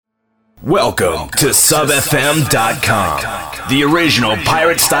Welcome to SubFM.com, the original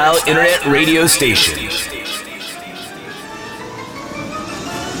pirate-style internet radio station.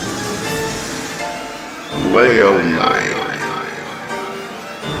 LejalNyte.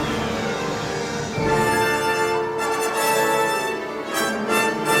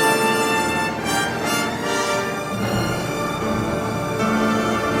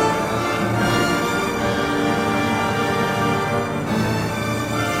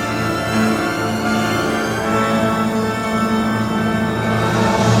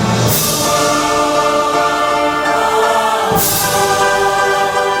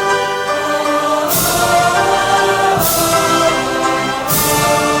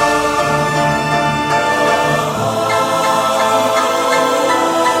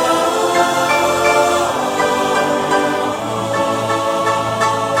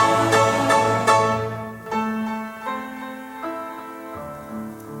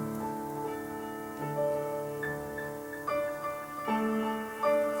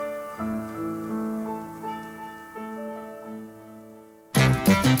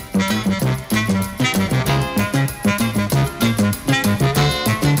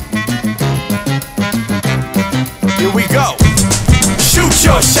 Here we go. Shoot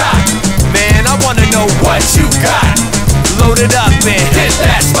your shot, man. I wanna know what you got. Load it up and hit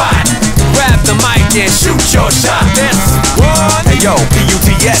that spot. Grab the mic and shoot your shot. This one. Hey yo,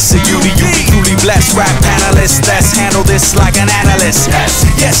 P-U-T-S, a U-D-U, truly blessed rap panelist. Let's handle this like an analyst. Yes,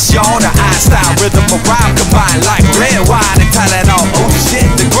 yes, y'all, the I-style rhythm of rhyme combined like red wine and Tylenol. Oh shit,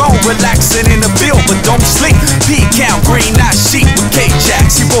 the grown relaxing in the field, but don't sleep. P-count, green, not sheep with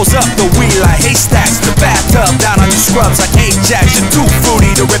K-Jacks. He rolls up the wheel like haystacks. The bathtub down on your scrubs like Ajax. You're too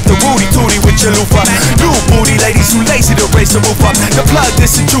fruity to rip the Rudy Tooty with your loofah. New booty ladies who lazy to raise the roof up. The plug,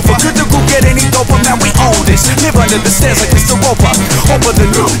 this and trooper. Could the group get any dope up? Now we own this. Live under the stairs like Mr. Roper. Over the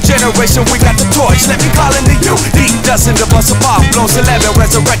new generation, we got the torch. Let me call into you. Deep dust in the bus of off. Blows 11,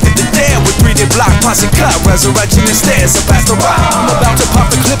 resurrected the dead with 3D block, posse cut. Resurrection instead, so pass the rock. I'm about to pop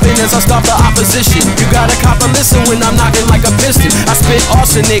the clipping as I stop the opposition. You gotta cop a listen when I'm knocking like a piston. I spit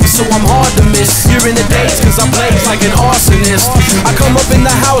arsenic, so I'm hard to miss. You're in the days, cause I blaze like an arsonist. I come up in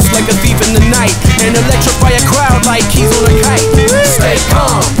the house like a thief in the night and electrify a crowd like keys on a kite. Stay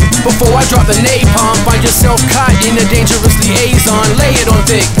calm before I drop the napalm. Find yourself caught in a dangerous liaison. Lay it on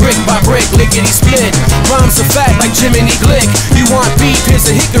thick, brick by brick, lickety split. Rhymes are fat like Jiminy Glick. You want beef, here's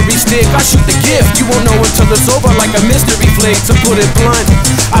a hickory stick. I shoot the gift, you won't know until it's over like a mystery flick. To put it blunt,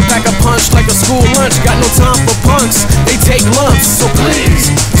 I pack a punch like a school lunch. Got no time for punks, they take lumps. So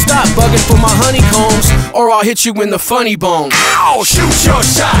please, stop bugging for my honeycombs, or I'll hit you in the funny bone. Ow, shoot your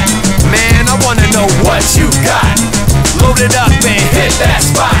shot, man. I wanna know what you got. Load it up and hit that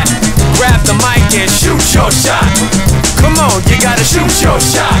spot. Grab the mic and shoot your shot. Come on, you gotta shoot your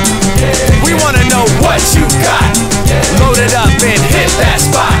shot. We wanna know what you got. Load it up and hit that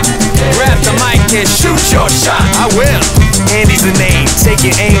spot. Grab the mic and shoot your shot. I will. Andy's the name, take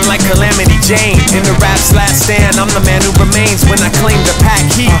your aim like Calamity Jane. In the rap's last stand, I'm the man who remains when I claim to pack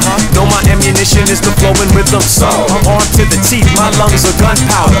heat. Know my ammunition is the flowing rhythm, so I'm armed to the teeth. My lungs are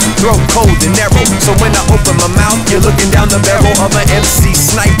gunpowder, throat cold and narrow. So when I open my mouth, you're looking down the barrel of an MC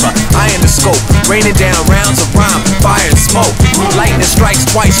sniper. Eye in the scope, raining down rounds of rhyme, fire and smoke. Lightning strikes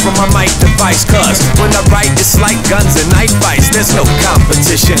twice from my mic device, cause when I write, it's like guns and knife fights. There's no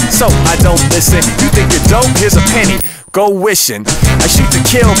competition, so I don't listen. You think you're dope? Here's a penny. Go wishing. I shoot to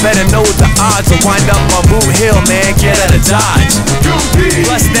kill, better know the odds. Or wind up on Boot Hill, man, get out of Dodge.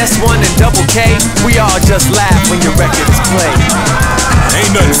 Plus that's one and double K. We all just laugh when your record is played.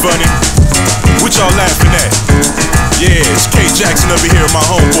 Ain't nothing funny. What y'all laughing at? Yeah, it's K Jackson over here, my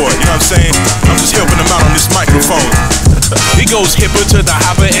homeboy. You know what I'm saying? I'm just helping him out on this microphone. He goes hipper to the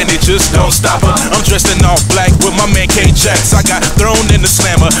hopper and it just don't stop her. I'm dressed in all black with my man K Jax. I got thrown in the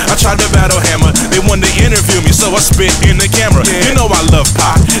slammer. I tried to battle hammer. They wanted to interview me, so I spit in the camera. You know I love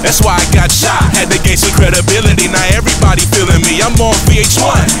pop, that's why I got shot. Had to gain some credibility. Now everybody feeling me. I'm on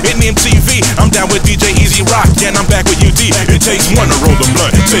VH1 and MTV. I'm down with DJ Easy Rock and I'm back with UD. It takes one to roll the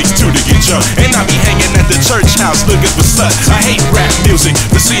blunt, it takes two to get jumped. And I be hanging at the church house looking for sluts. I hate rap music,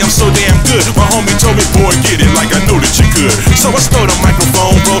 but see I'm so damn good. My homie told me, boy, get it like I know that you could. So I stole the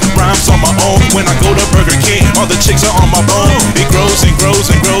microphone, wrote rhymes on my own. When I go to Burger King, all the chicks are on my bone. It grows and grows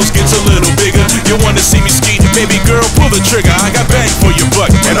and grows, gets a little bigger. You wanna see me ski? Baby girl, pull the trigger. I got bang for your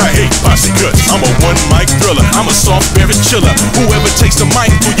buck, and I hate posse cuts. I'm a one mic thriller, I'm a soft-bearing chiller. Whoever takes the mic,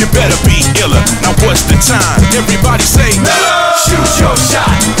 well, you better be iller. Now what's the time? Everybody say Miller! Shoot your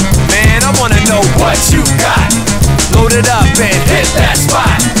shot, man. I wanna know what you got. Load it up and hit that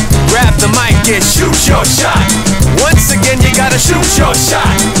spot. Grab the mic and shoot your shot. Once again, you gotta shoot your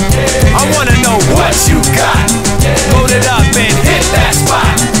shot.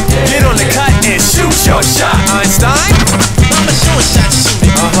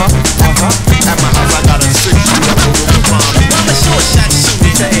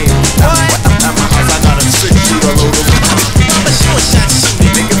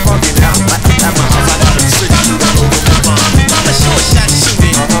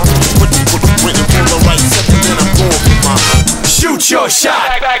 your shot.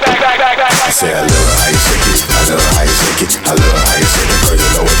 I say I love how you shake it, I love how you shake it, I love how you shake it. Girl, you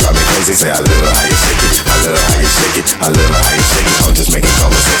know it drive me crazy. Say I love how you shake it, I love how you shake it, I love how you shake it. I'm just making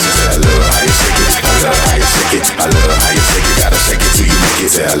conversation. Say I love how you shake it, I love how you shake it, I love how you shake it. Gotta shake it till you make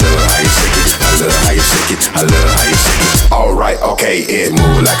it. Say I love how you shake it, I love how you shake it, I love how you shake it. Alright, okay, it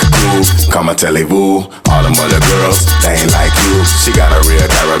move like a groove. Come and tell it boo. All them other girls, they ain't like you. She got a real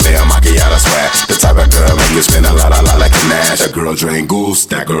caramel macchiato swag. The type of girl make you spend a lot like a Nash. That girl drink goose,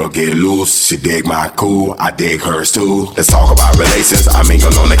 that girl get loose. She dig my cool, I dig hers too. Let's talk about relations, I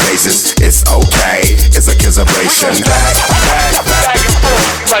mingle on the cases. It's okay, it's a kiss ablation. Back and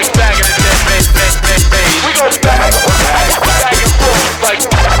forth, like back in the day, we go back and forth, like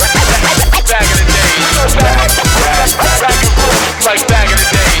back in the day. We go back and forth, like back in the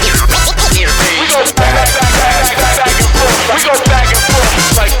day. We go back and forth, we go back and forth,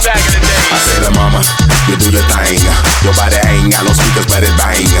 like back in the day. I say to mama, you do your thing. Your body ain't got no speakers, but it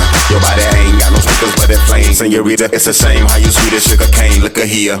bang. Your body ain't got no speakers, but it flame. Senorita, it's a shame how you sweet as sugar cane. Look at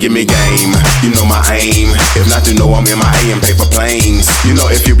here, give me game. You know my aim. If not, you know I'm in my AM paper planes. You know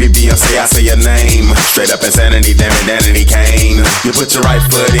if you be Beyonce, I say your name. Straight up insanity, damn it, Danity Kane. You put your right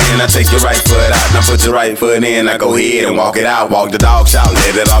foot in, I take your right foot out. Now put your right foot in, I go ahead and walk it out. Walk the dog, shout,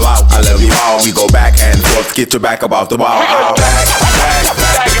 let it all out. I love you all. We go back and forth, get your back up off the wall. We go back and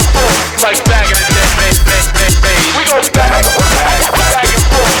forth, like back in the day. We go back and forth,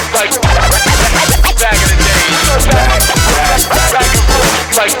 like back in the day. We go back and forth,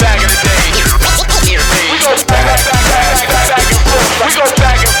 like back in the day. We go back and forth, we go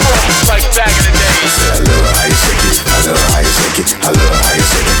back and forth, like back in the day. Say I love how you shake it, I love how you shake it, I love how you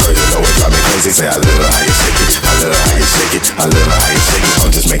shake it. Girl, you know it drive me crazy. Say I love how you shake it, I love how you shake it, I love how you shake it.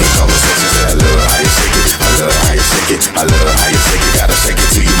 I'm just making conversation. Say I love how you shake it, I love how you shake it, I love how you shake it. Gotta shake it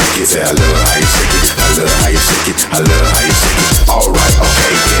till you make it. Say I love how you shake it, I love how you shake it, I love how you shake it. Alright,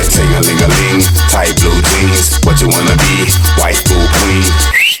 okay, yeah, ting-a-ling-a-ling, tight blue jeans. What you wanna be? White fool queen.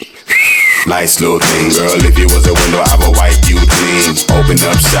 Nice little thing, girl. If you was a window, I would wipe you clean. Open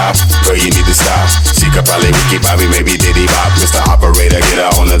up shop, girl, you need to stop. She could probably Ricky Bobby, maybe Diddy Bop. Mr. Operator, get her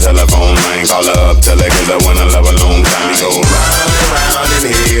on the telephone line. Call her up, tell her cause I wanna love a long time. We go round and round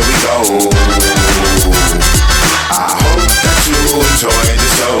and here we go. I hope that you enjoy the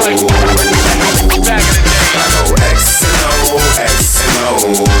show. I go X and O, X and O.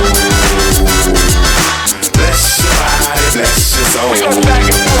 Bless your body, bless your soul. We go back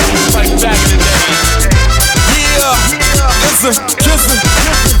and forth, like back in the day. Yeah, listen.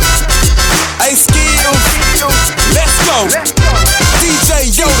 Hey, Skills, let's go.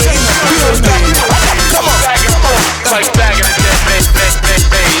 DJ Yoda in the building. Come on. Back and forth, like back in the day.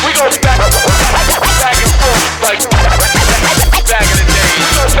 We go back and forth, like back in the day. We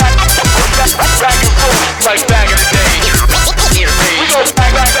go back and forth, like back in the day. We go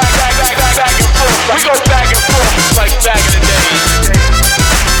back and forth. We go back and forth, like back in the day.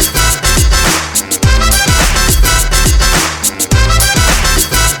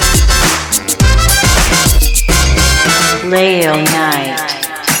 Lay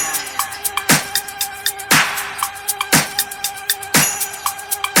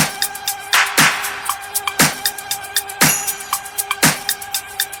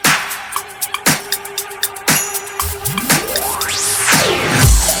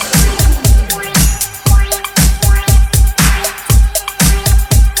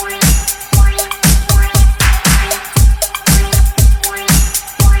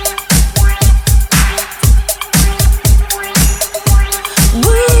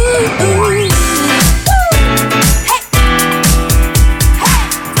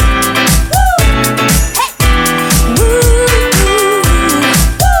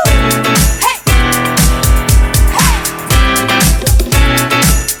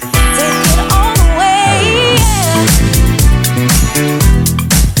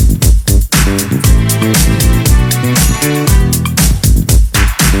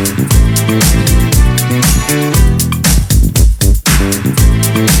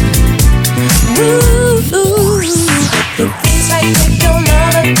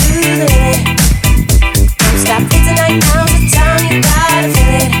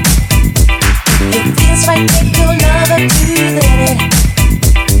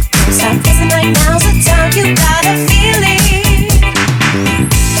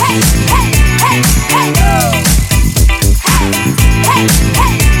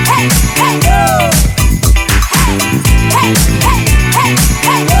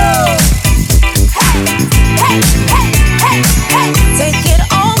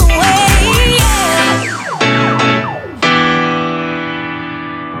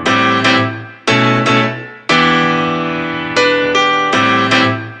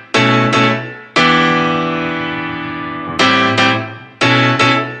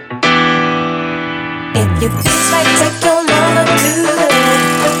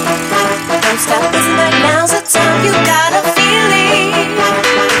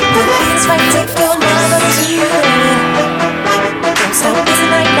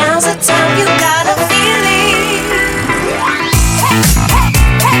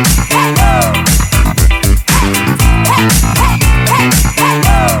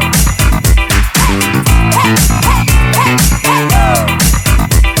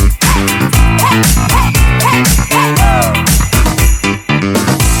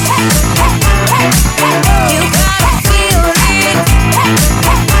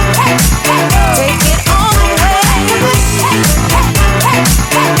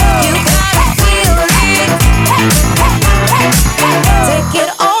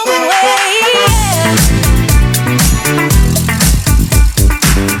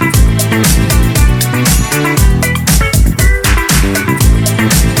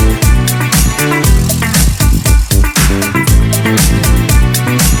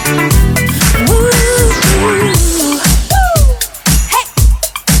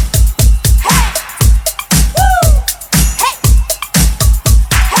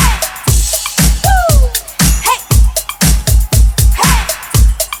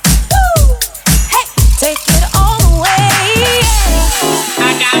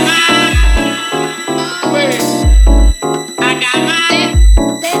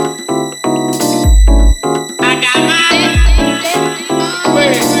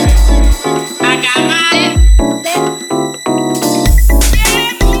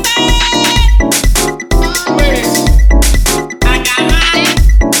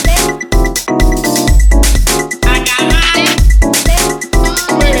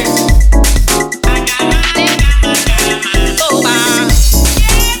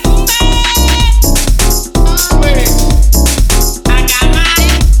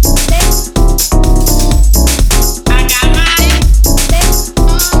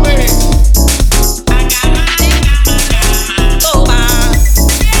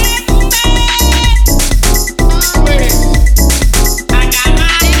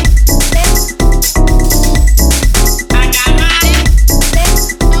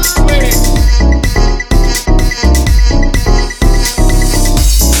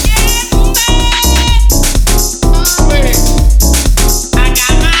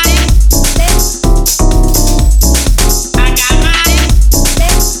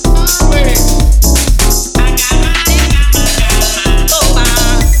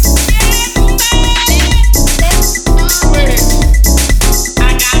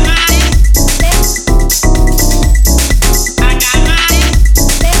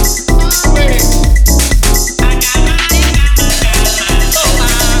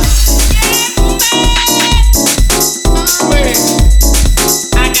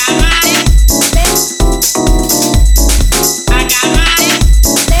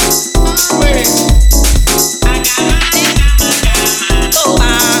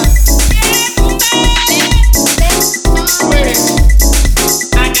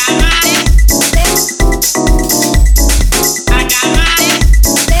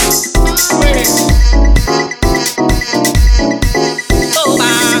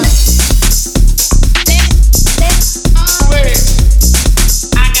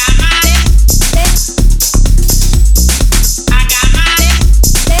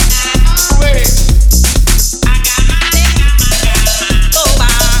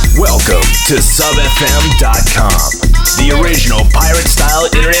to subfm.com, the original pirate-style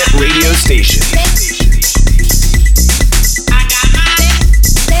internet radio station.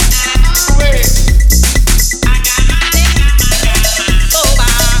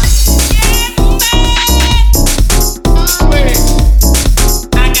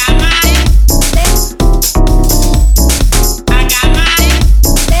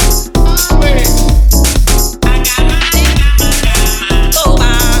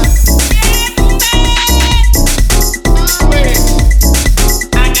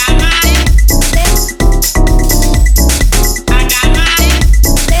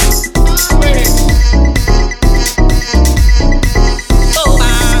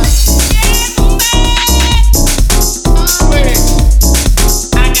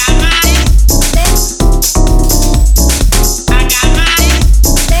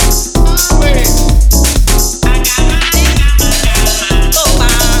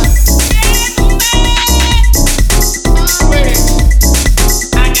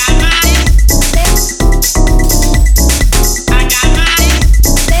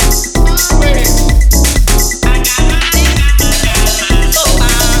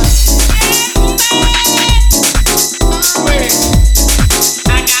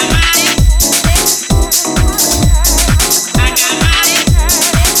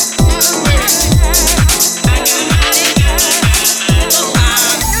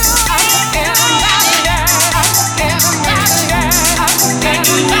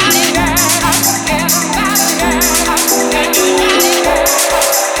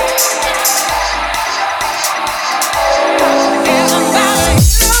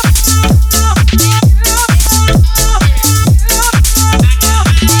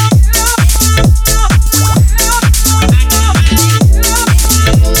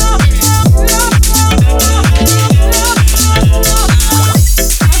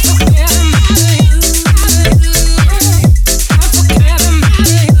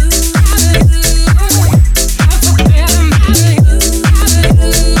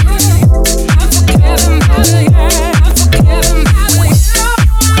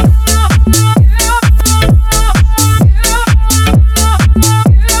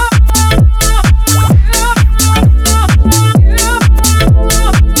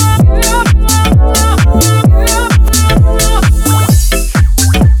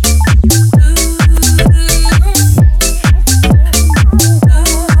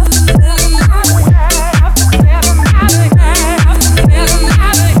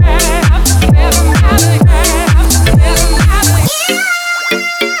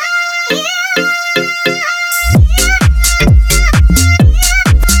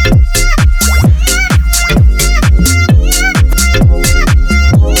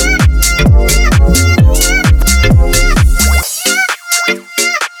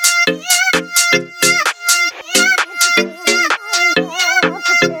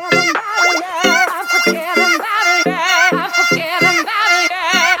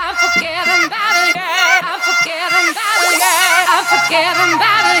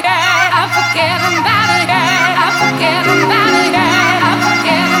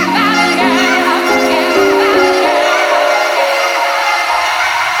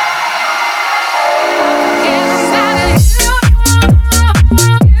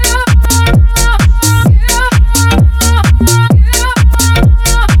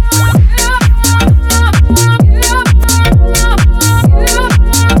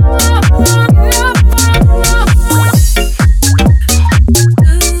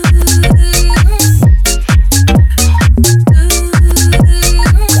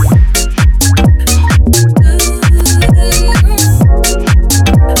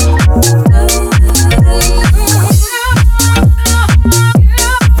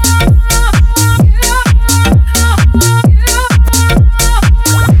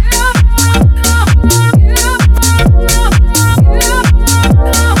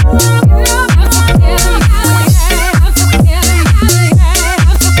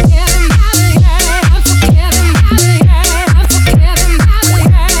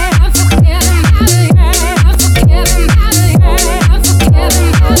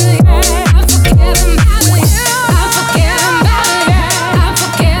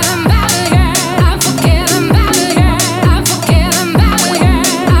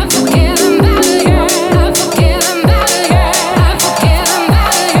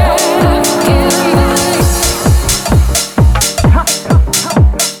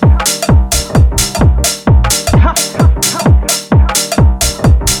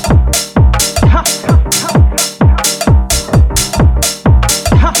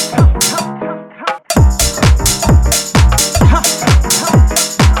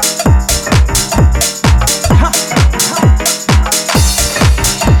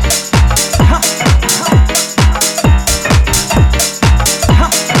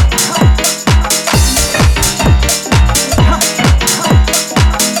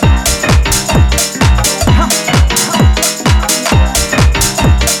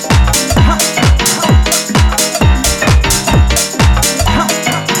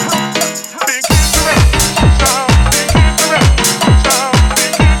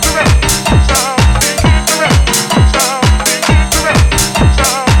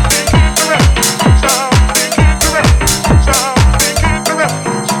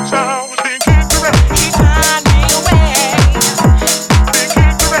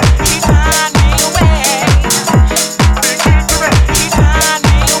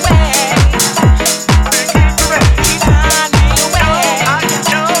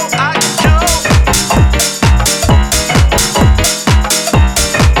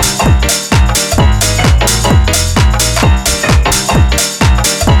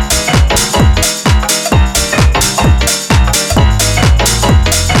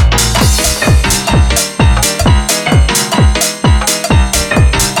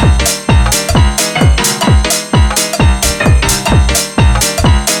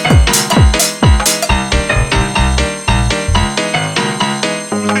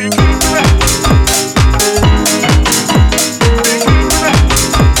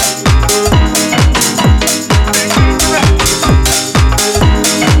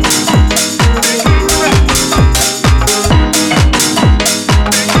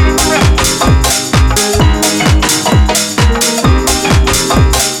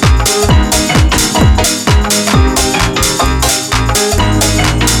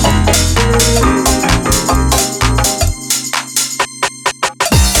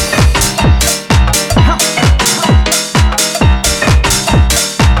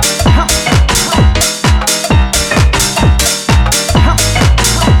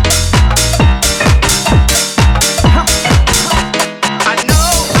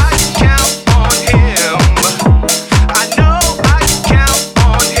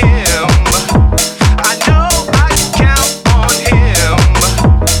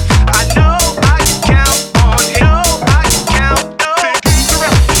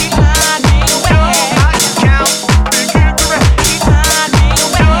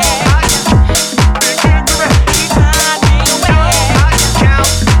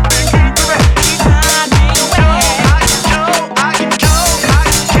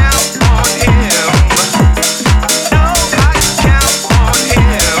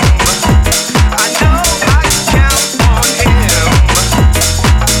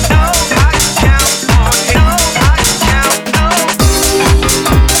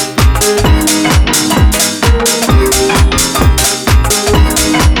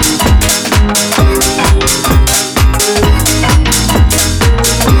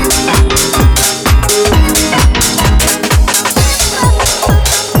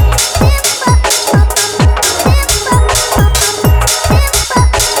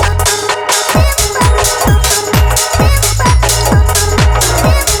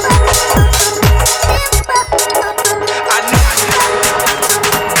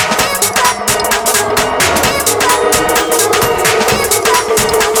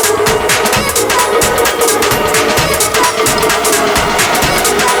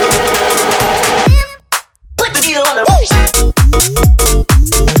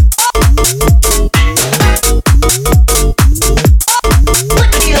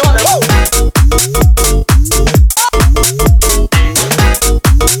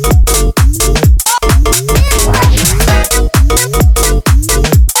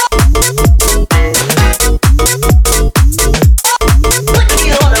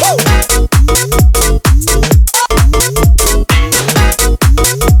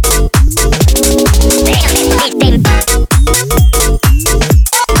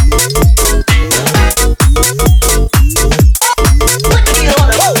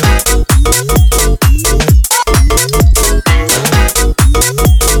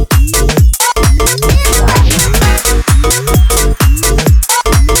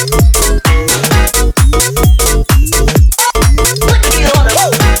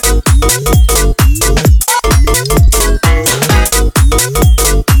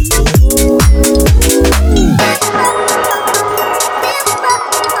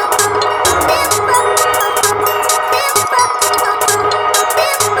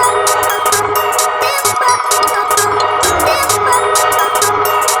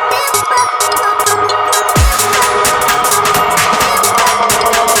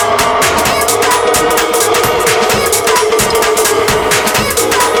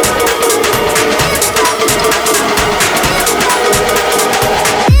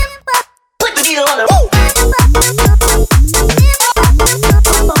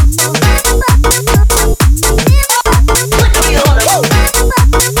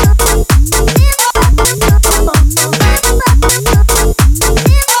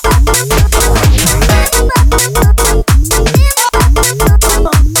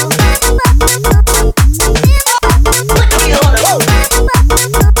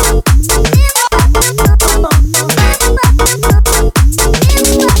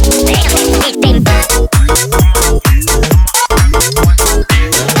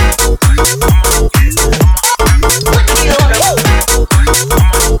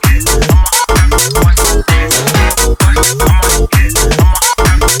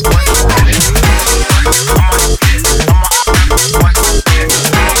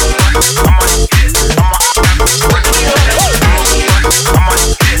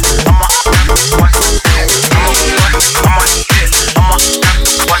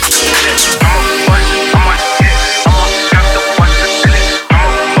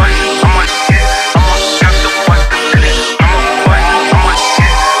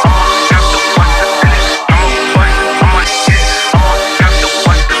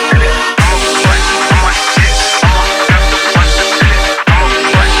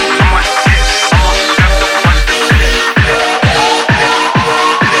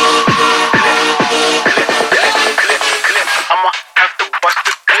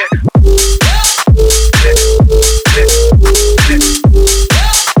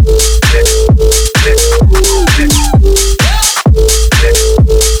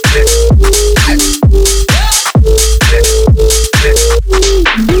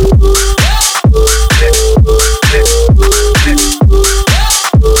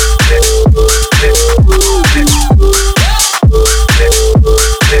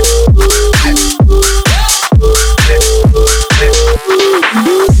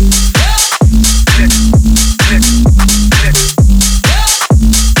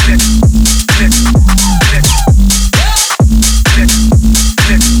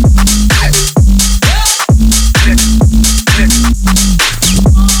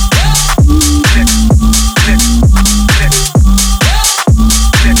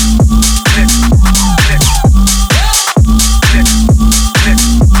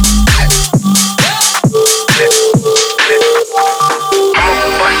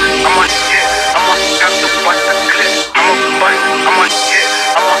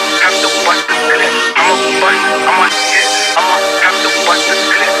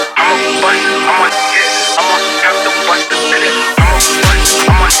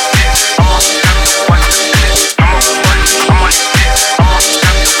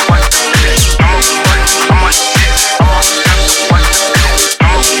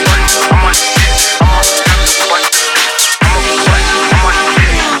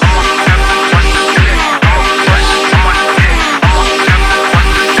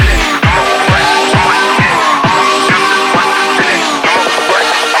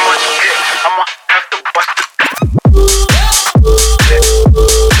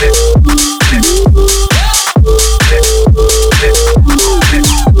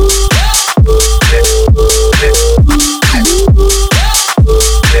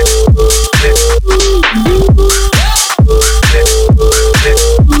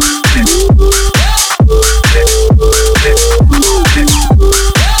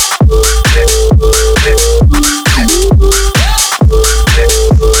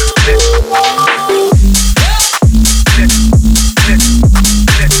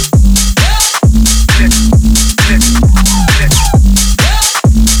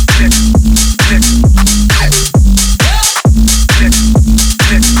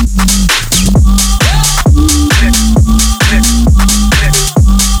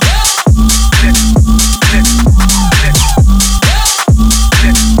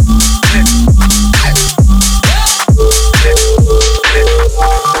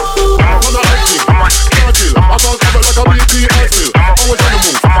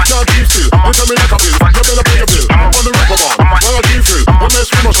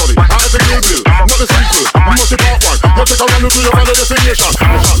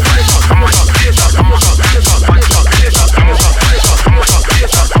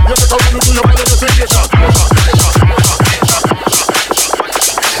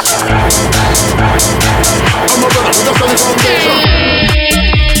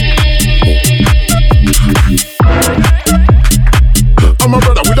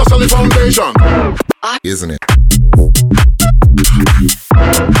 isn't it?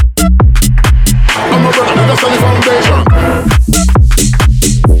 I'm a brother with a solid foundation.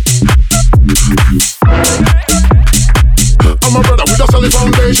 I'm a brother with a solid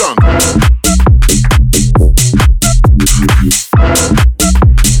foundation.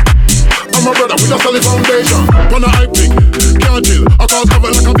 I'm a brother with a solid foundation. Wanna hype thing, can't chill. I cause cover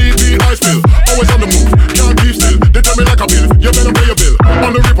like a BP ice spill. Always on the move, can't keep still. They tell me like a bill, you better pay your bill.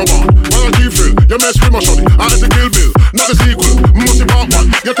 On the ripper bar, while I keep thrill. You mess with my shorty, I had to kill bill. Not the sequel, must be part one.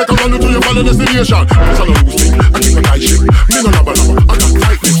 You take a run until you follow destination. This a no loose thing, I keep a tight shit. Me no number, I got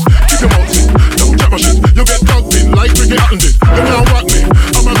tight lips. Keep your mouth in, don't chat my shit. You get tugged in like Ricky Hatton did. You can't whack me,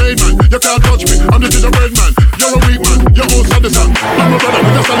 I'm a made man. You can't touch me, I'm the gingerbread man. You're a weak man, you're all sadism. I'm a brother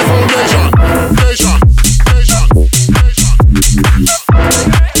with a solid foundation. Nation, nation,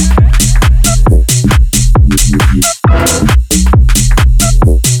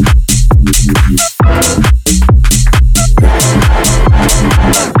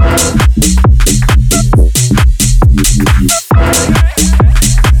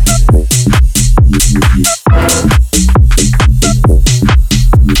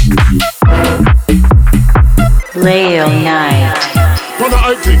 LejalNyte. Wanna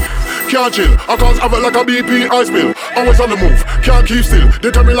hype thing, can't chill. I cause have it like a BP ice spill. Always on the move, can't keep still.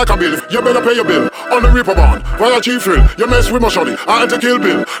 They tell me like a bill, you better pay your bill. On the ripper band, while I chief thrill. You mess with my shorty, I had to kill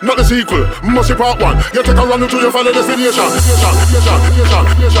bill. Not the sequel, must be part one. You take a run until you follow destination. You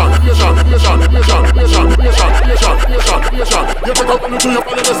take a run until you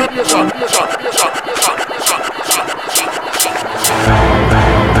follow destination.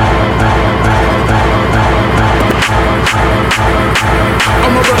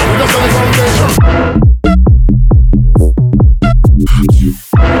 I'm a brother with a solid foundation.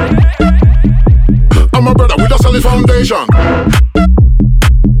 I'm a brother with a solid foundation.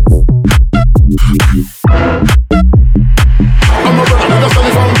 I'm a brother with a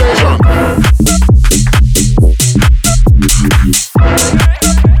solid foundation.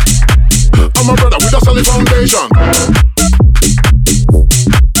 I'm a brother with a solid foundation.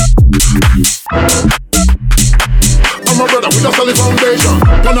 I'm a brother with a solid foundation.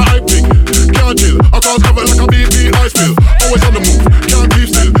 Wanna hype thing, can't chill. I cause have it like a BP ice spill. Always on the move, can't keep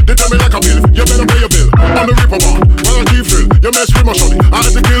still. They tell me like a bill, you better pay your bill. On the ripper bar, while I keep thrill. You mess with my shorty, I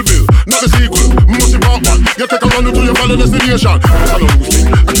had to kill bill. Not the sequel, must be part one. You take a run until you follow destination. This a no loose thing,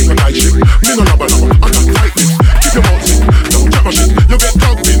 I keep a tight shit. Me no number, I got tight lips. Keep your mouth in, don't chat my shit. You get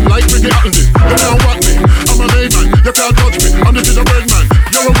tugged in like Ricky Hatton did. You can't whack me, I'm a made man. You can't touch me, I'm the gingerbread man.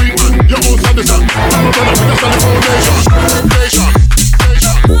 You're a weak man, you're all sadism. I'm a brother with a solid foundation. Nation,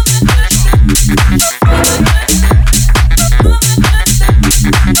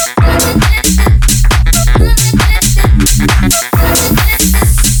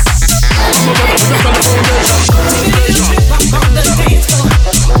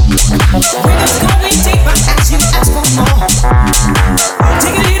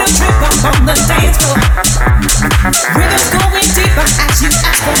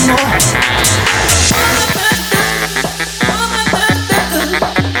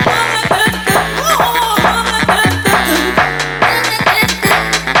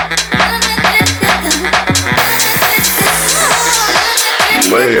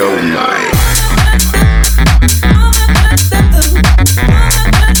 LejalNyte.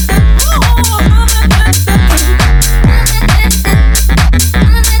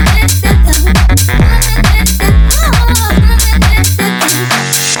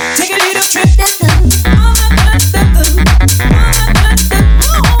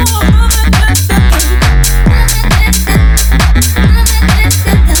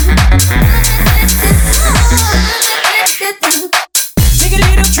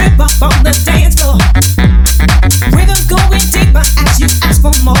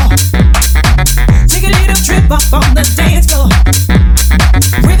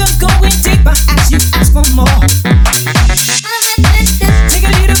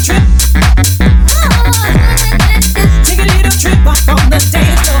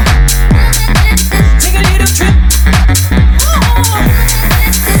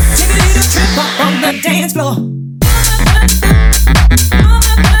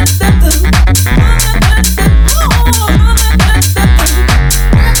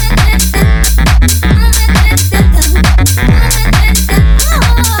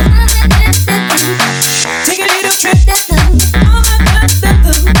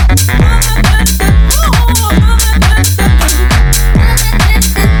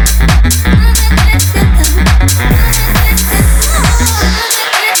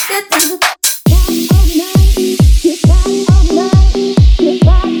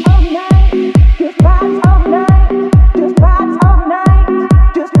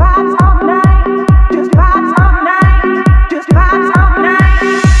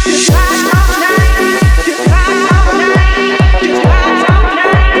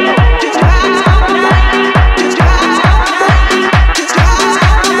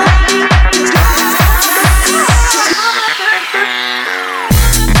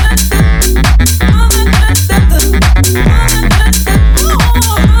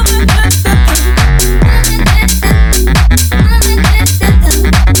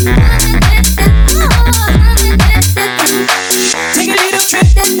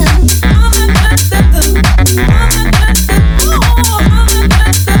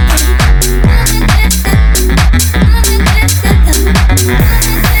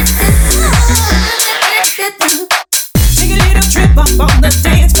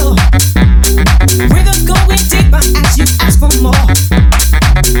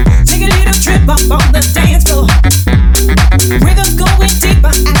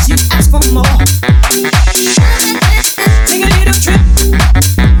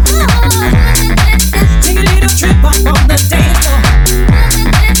 Take a little trip up on the dance floor.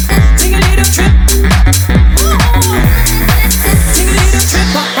 Take a little trip. Take a little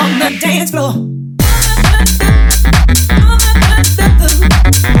trip up on the dance floor.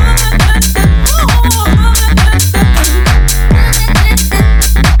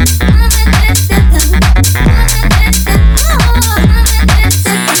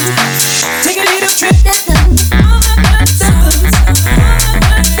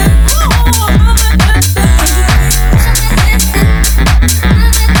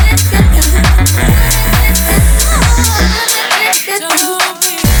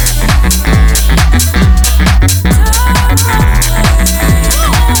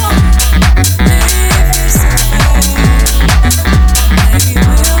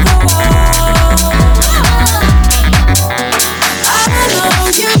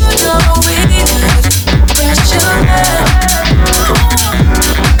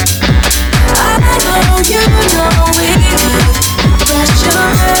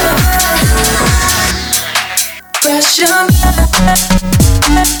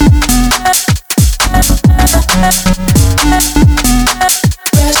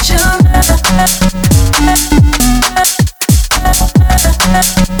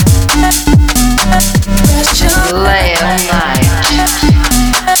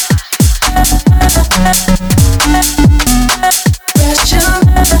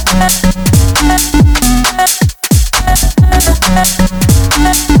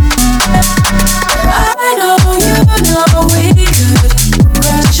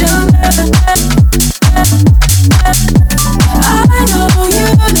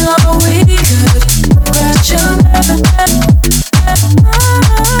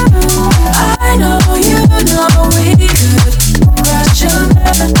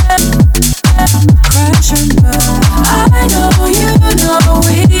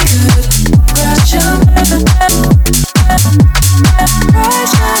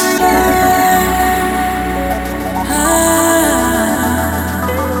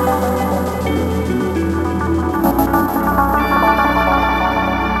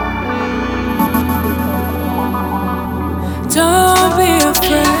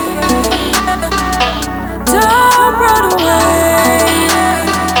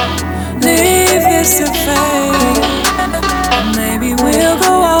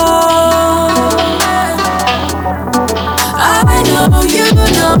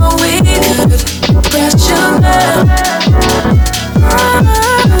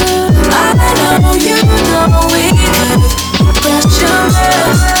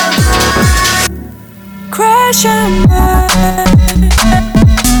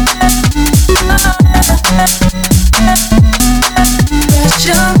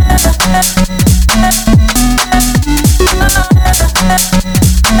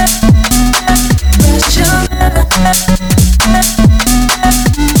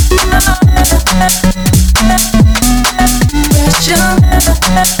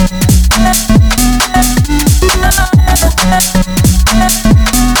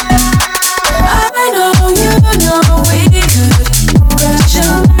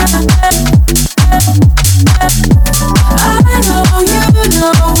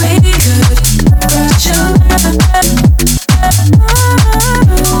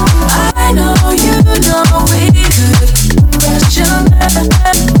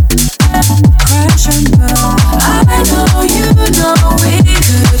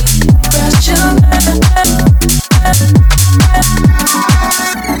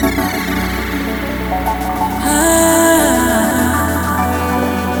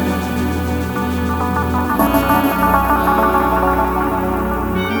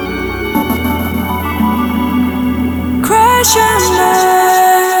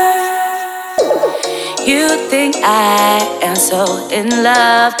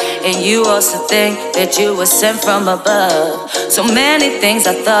 And you also think that you were sent from above. So many things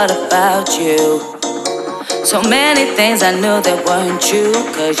I thought about you. So many things I knew that weren't true.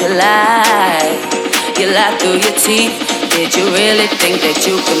 Cause you lied through your teeth. Did you really think that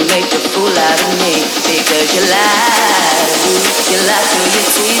you could make a fool out of me? Because you lied through your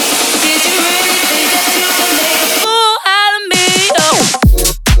teeth. Did you really think that you could make a fool out of me? Oh.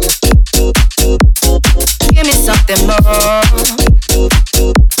 Give me something more.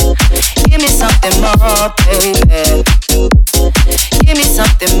 Give me something more, baby. Give me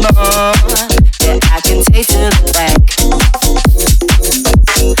something more that I can take to the bank.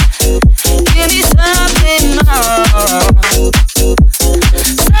 Give me something more.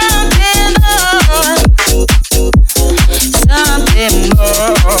 Something more. Something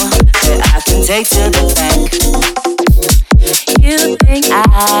more that I can take to the bank. You think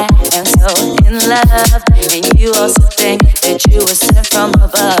I am so in love, and you also think that you were sent from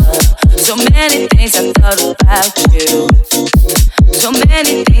above. So many things I thought about you, so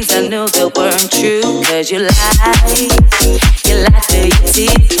many things I knew that weren't true. Cause you lied through your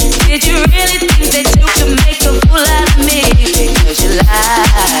teeth. Did you really think that you could make a fool out of me? Because you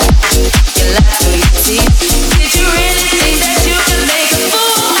lied through your teeth. Did you really think that you could make a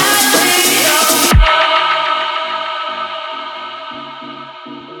fool out of me?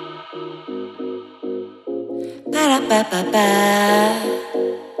 Ba-da-ba-ba-ba,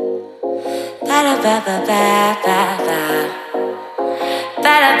 ba-da-ba-ba-ba-ba-ba,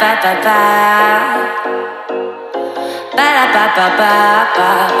 ba-da-ba-ba-ba,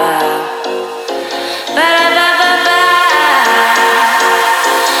 ba-da-ba-ba-ba-ba-ba, ba-da-ba-ba-ba,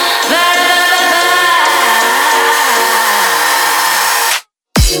 ba-da-ba-ba-ba.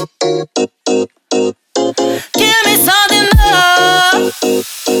 Give me something more,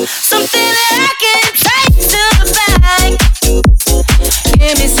 something that I can take to the bank.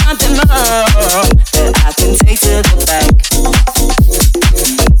 Give me something more that I can take to the bank.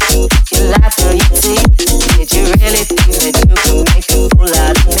 You lied through your teeth. Did you really think that you could make a fool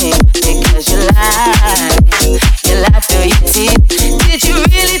out of me? Because you lied through your teeth. Did you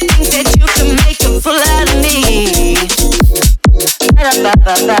really think that you could make a fool out of me?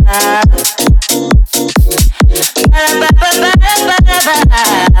 Ba-da-ba-ba-ba, ba-da-ba-ba-ba-ba-ba,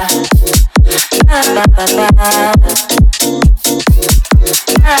 ba-da-ba-ba-ba-ba.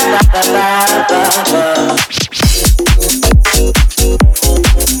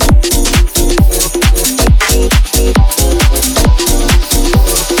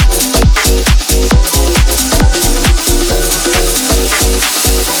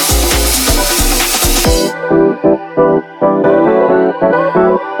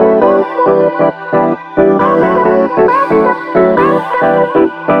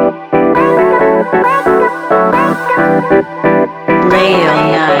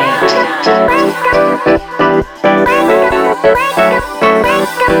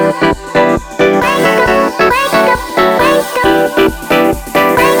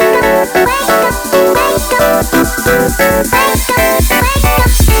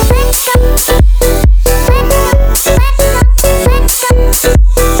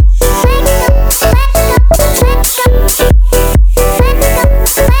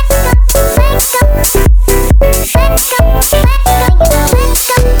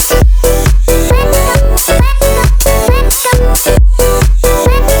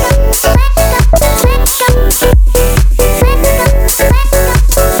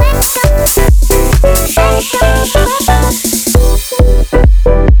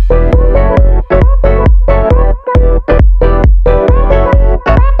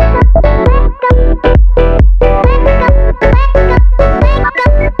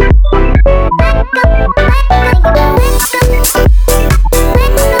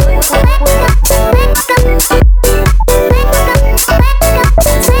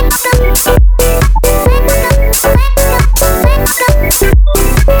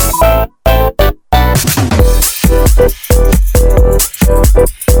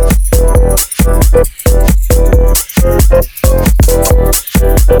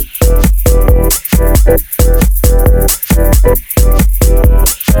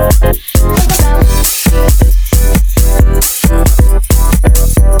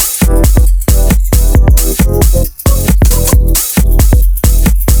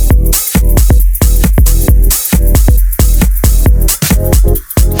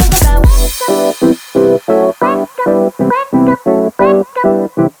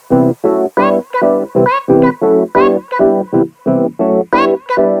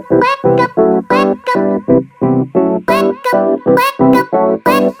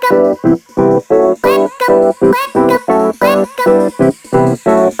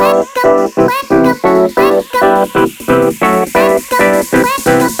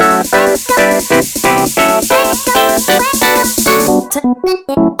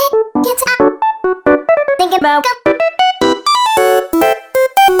 Think about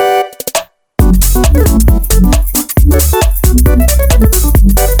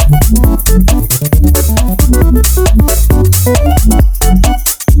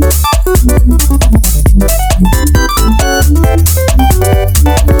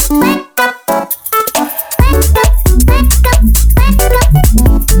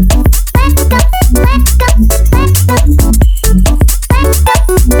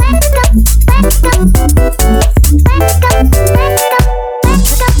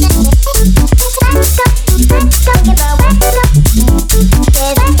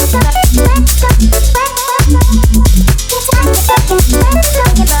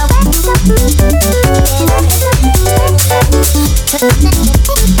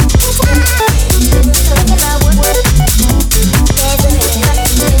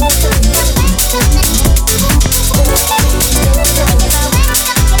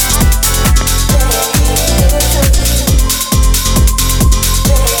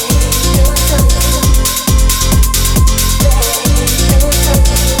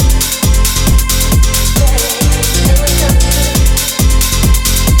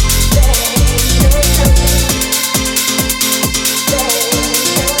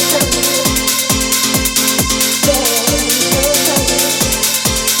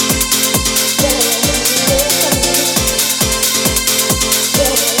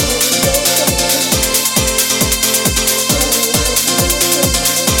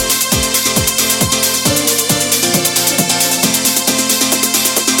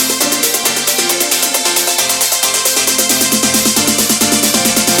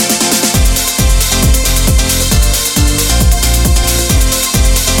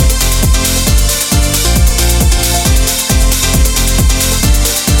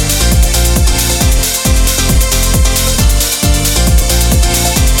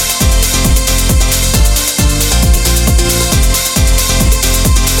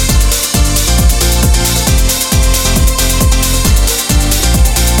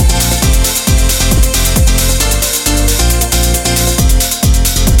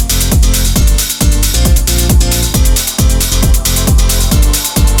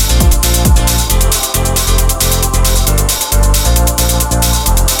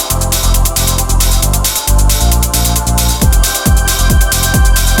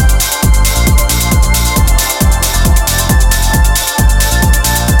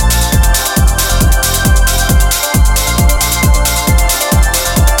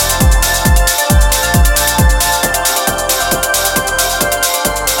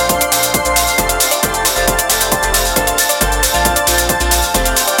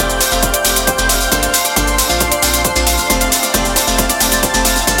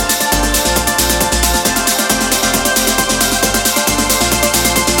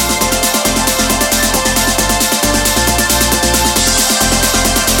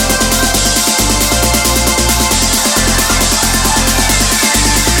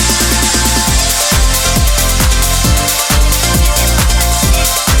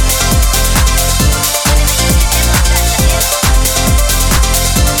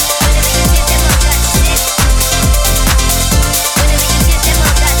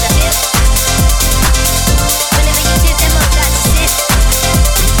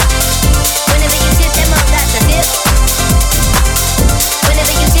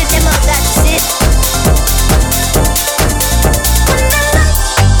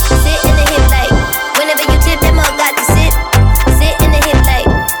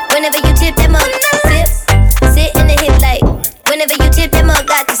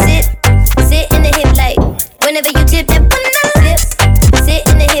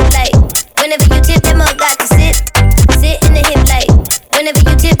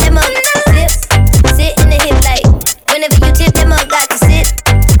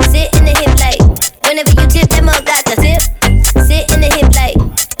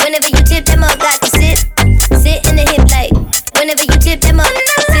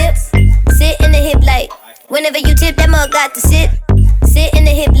got to sit in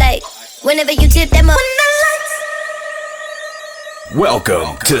the hip like whenever you tip them up.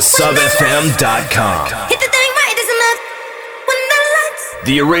 Welcome to SubFM.com, Hit the thing right, there's enough. When the lights,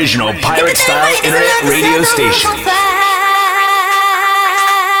 the original pirate style internet radio station.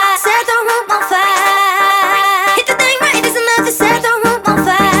 Set the room on fire. Hit the thing right, there's enough to set the room on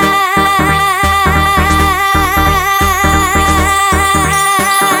fire.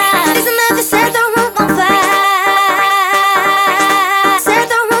 There's enough to set the room on fire. Set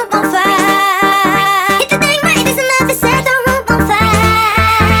the room on fire. Hit the thing right, there's enough to set the room on fire.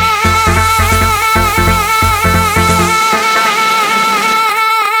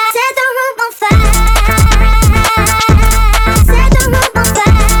 Set the room on fire.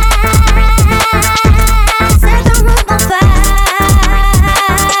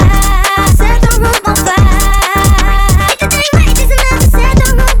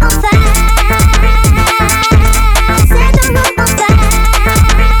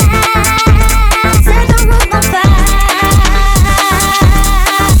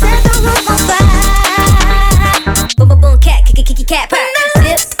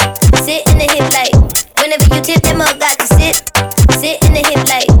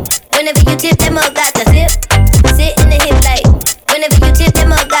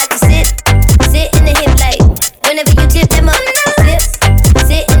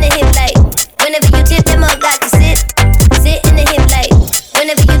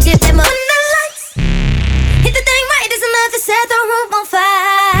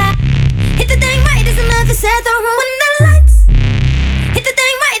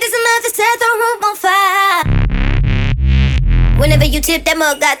 tip, that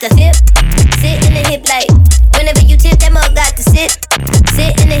mug got the hip. Sit in the hip like. Whenever you tip, that mug got to sit.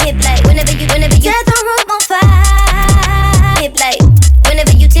 Sit in the hip like. Whenever you set the room on fire. Hip like.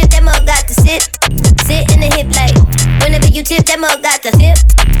 Whenever you tip, that mug got to sit. Sit in the hip like. Whenever you tip, that mug got the hip.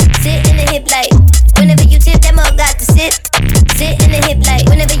 Sit in the hip like. Whenever you tip, that mug got to sit. Sit in the hip like.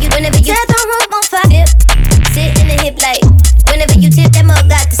 Whenever you set the room on fire. Sit in the hip like. Whenever you tip, that mug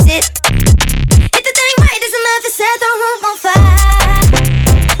got to sit. Hit the thing right, it's enough to set the room on fire.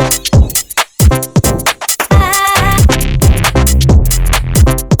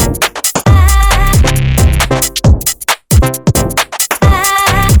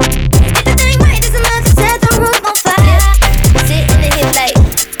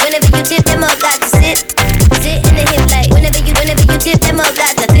 Tip them up, got to sit. Sit in the hip like. Whenever you tip them up,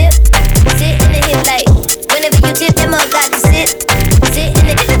 got to flip. Sit in the hip like. Whenever you tip them up, got to sit. Sit in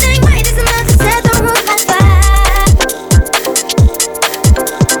the hip. If the thing right is enough to set the roof on fire.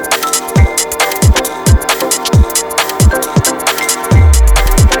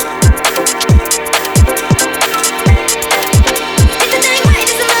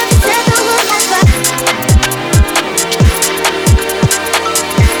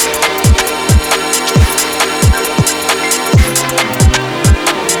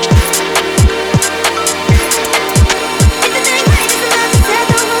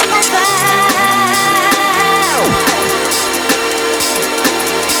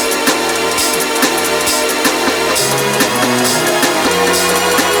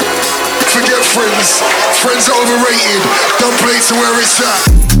 Friends are overrated. Don't play to where it's at.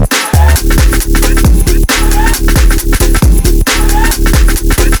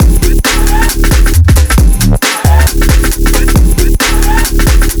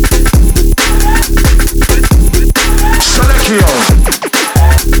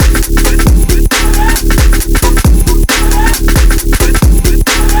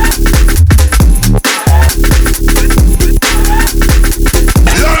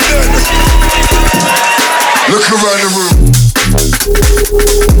 Look around the room.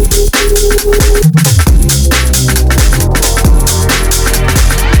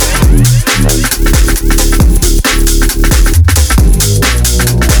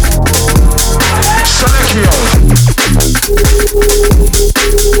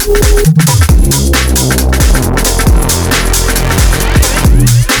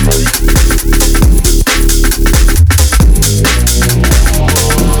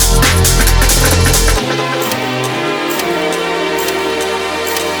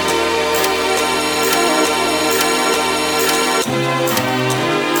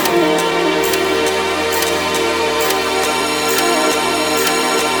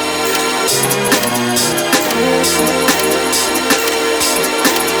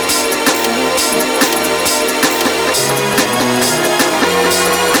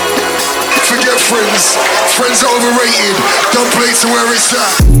 Friends are overrated. Don't play to where it's at.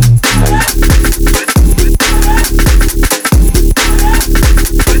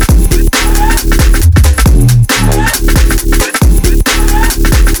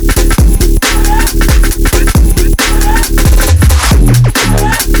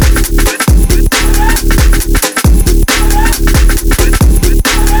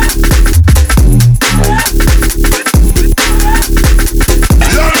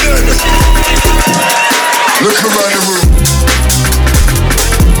 Look around the room.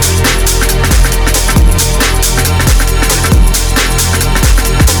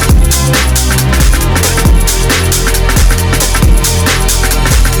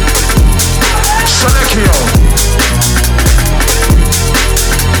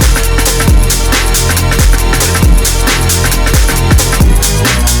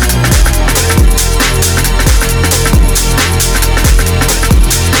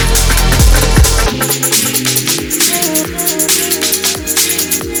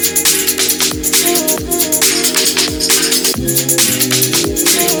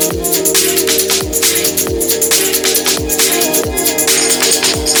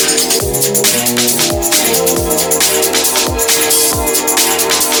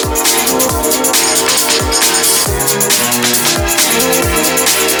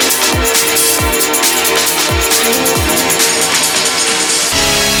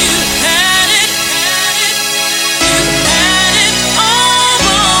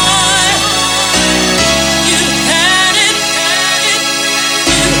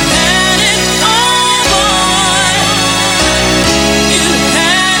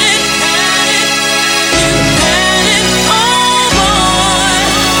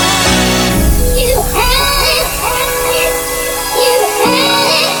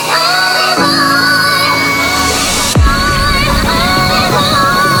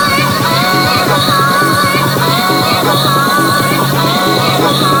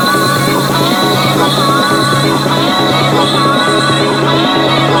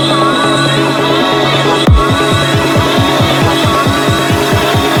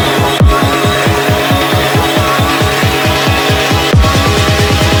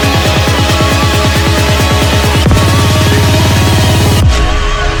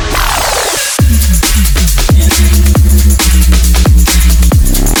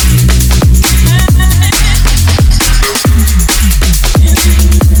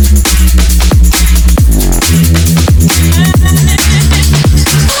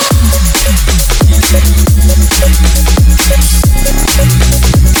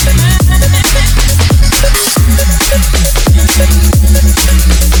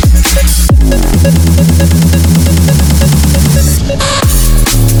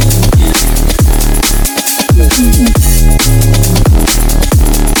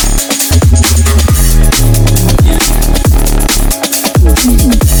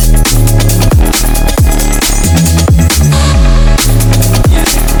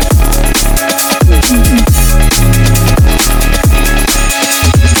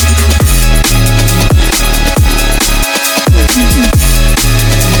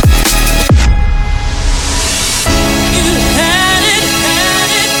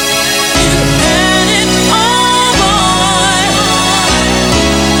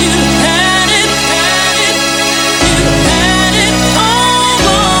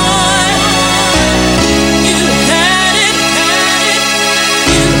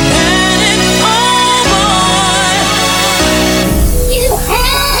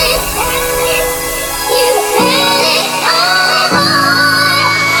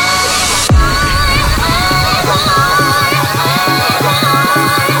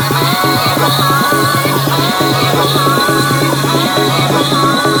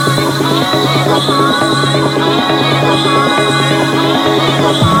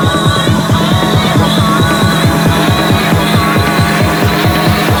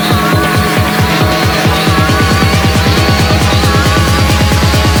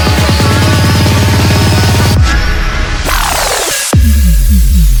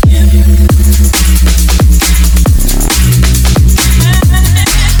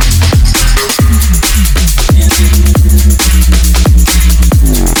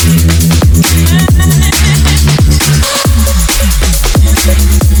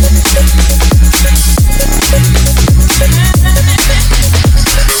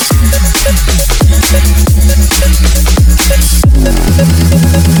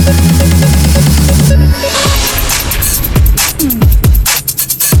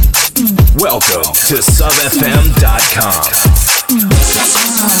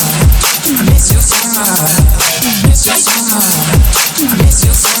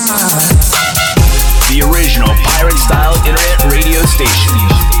 The original pirate style internet radio station.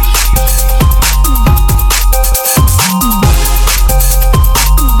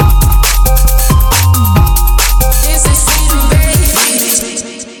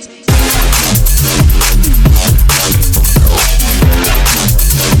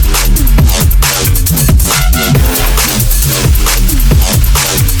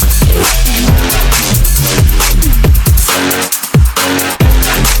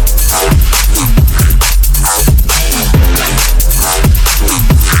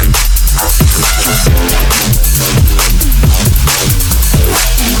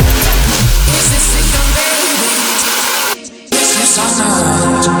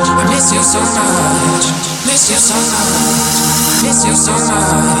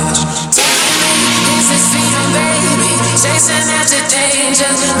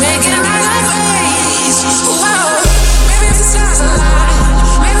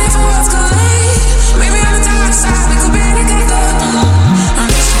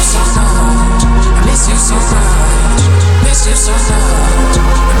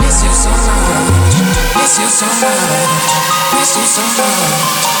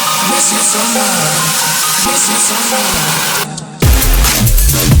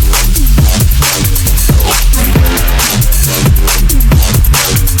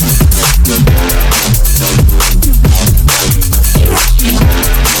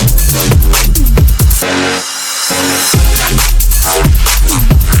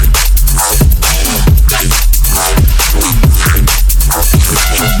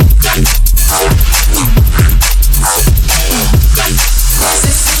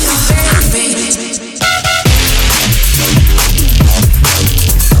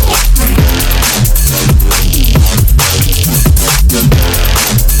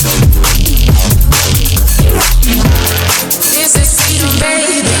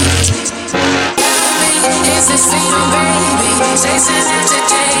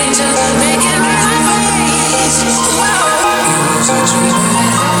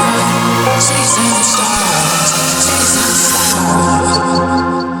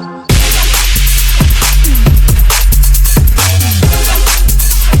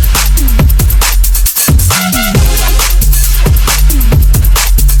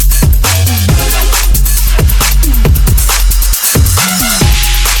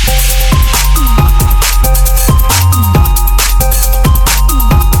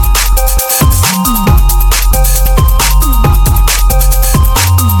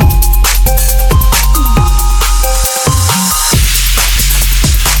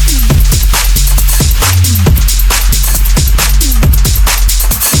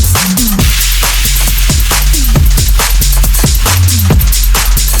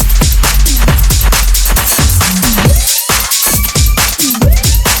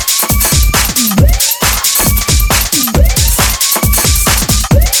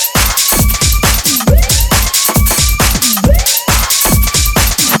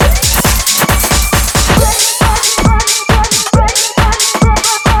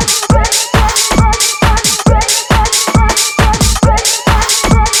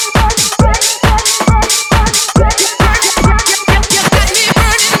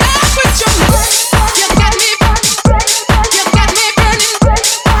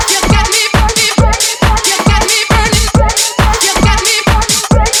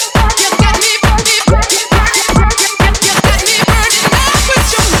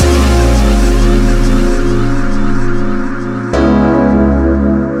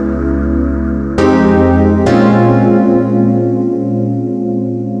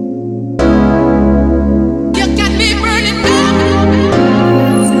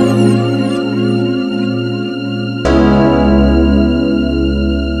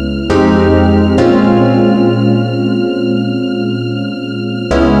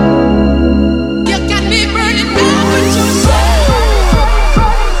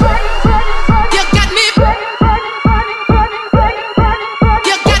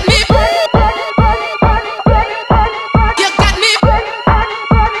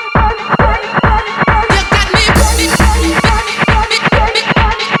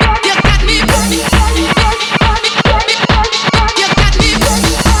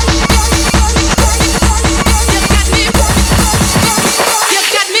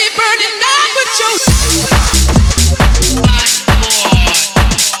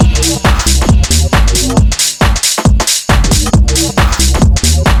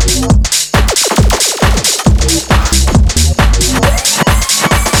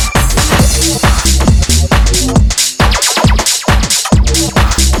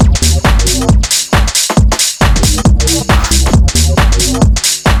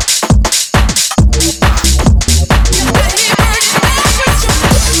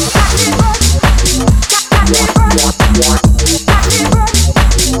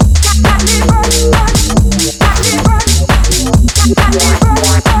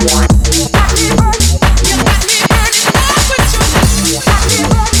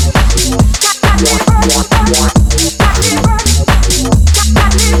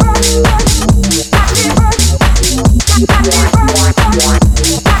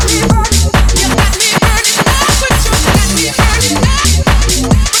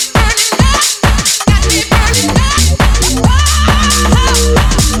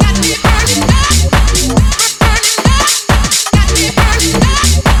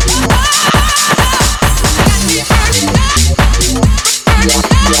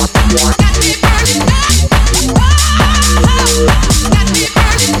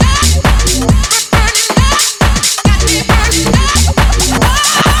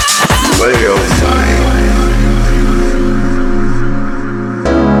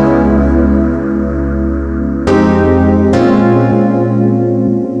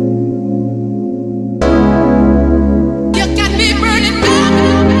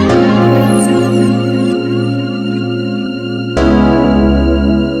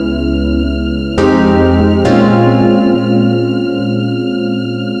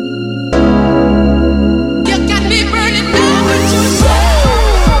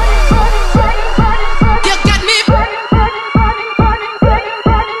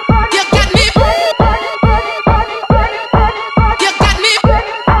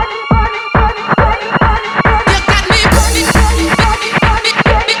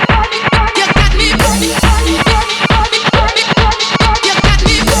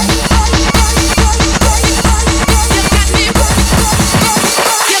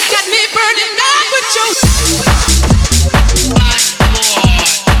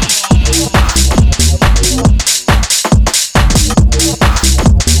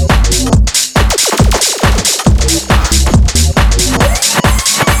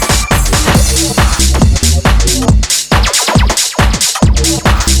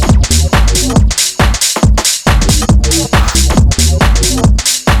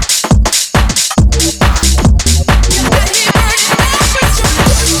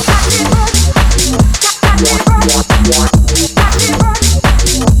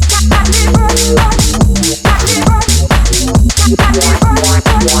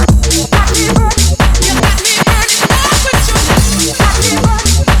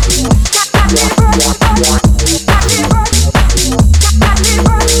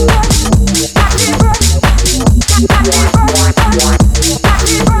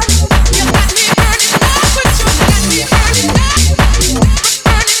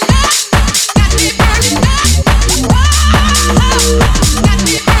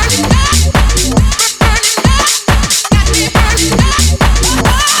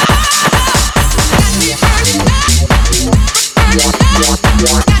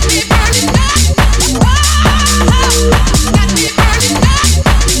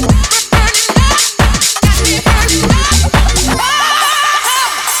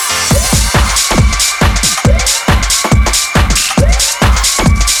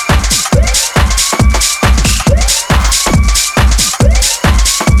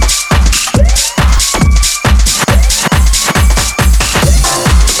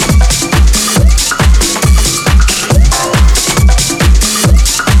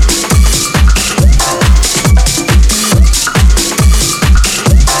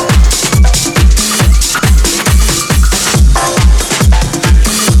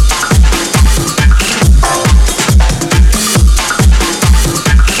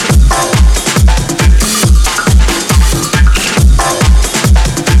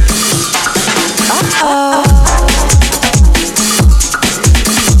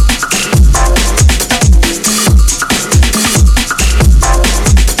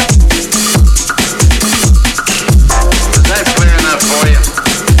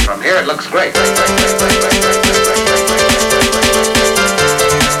 looks great.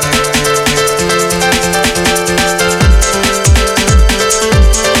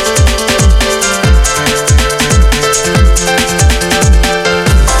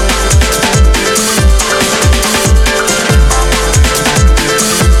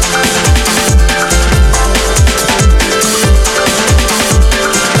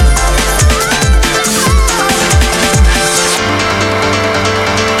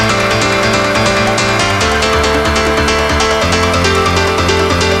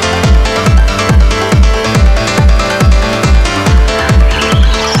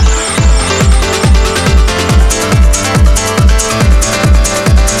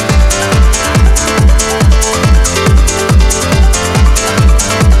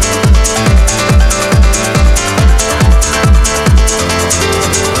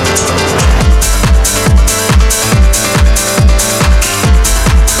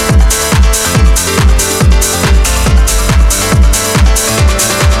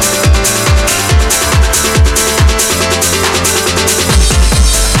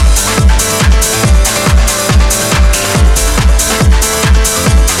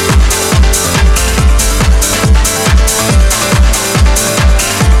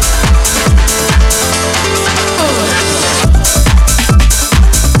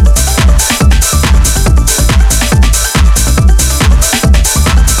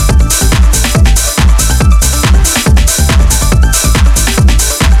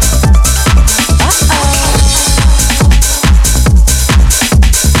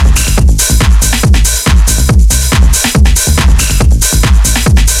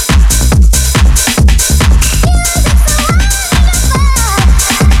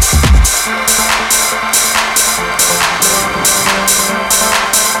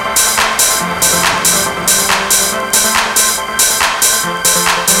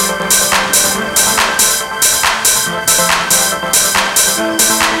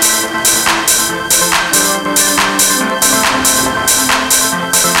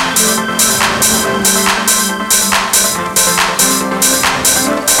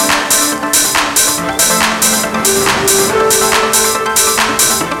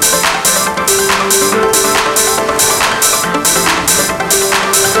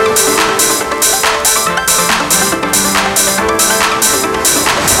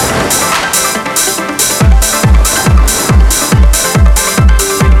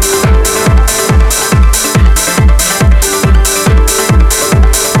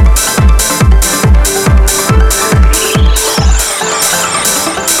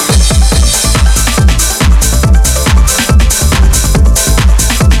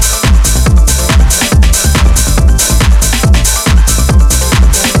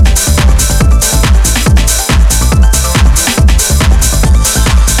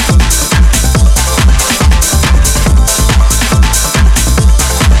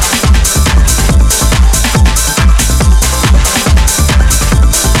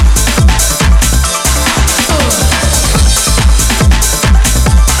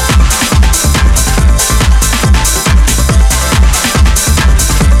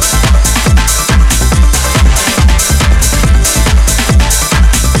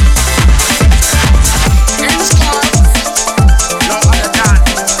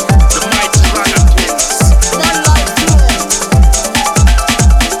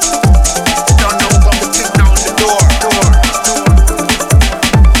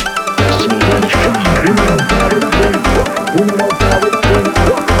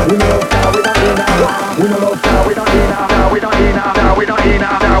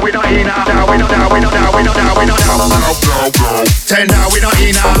 Tender, we not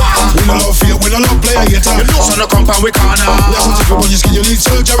in. We no love fake, we no love play hater. So no come from we corner. We have something for your skin, you need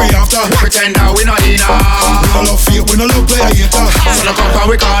surgery after. Pretender, we not in. We no love fake, we no love play hater. So no come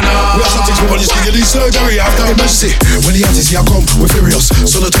from we corner. We have something for your skin, you need surgery after. Emergency, when the artists here come, we furious.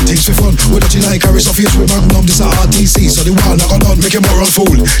 So no take things for fun. We don't like carry so face, we magnum. This a RTC, so the wall not gone on. Make a moral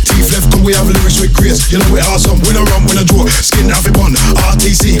fool. Teeth left, come we have lyrics with grace. You know we awesome. We no rum, we no joke. Skin half a bun.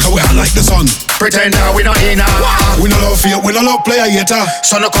 RTC, how we act like the sun. Pretender, we not in. We no love fake, we no love play hater.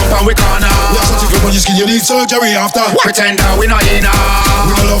 So no come from we corner. We have something for your skin, you need surgery after. Pretender, we not in.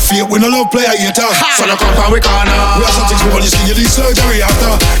 We no love fake, we no love play hater. So no come from we corner. We have something for your skin, you need surgery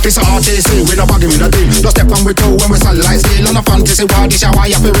after. This a RTC, we no bugging with a deal. Just step on we toe when we sunlight steel. On a fantasy war, this a why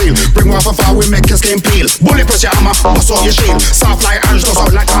you feel real. Bring one for far, we make your skin peel. Bully push your armor, bust off your shield. Soft like orange, goes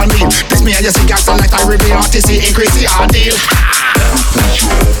out like all meal. This me and you see gangsta like I reveal. RTC increase the ordeal.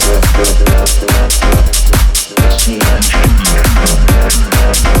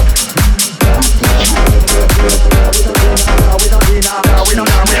 We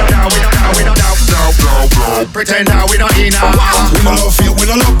don't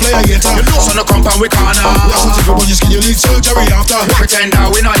on the compound we corner. We have something for when you skin, you need surgery after. Pretend that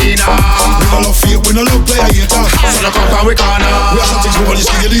we not in. We no love fake, we no love player hater. On the compound we corner. We have something for when you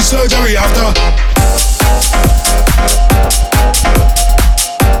skin, you need surgery after.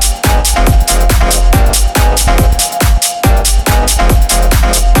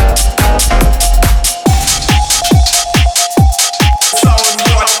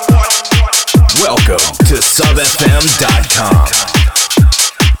 Welcome to SubFM.com,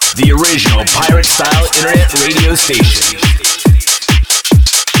 the original pirate-style internet radio station.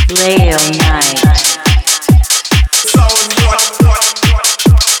 LejalNyte.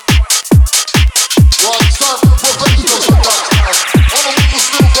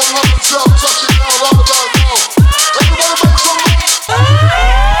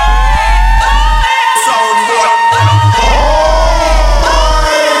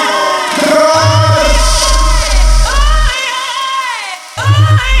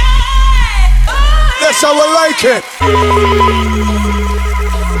 That's how I like it.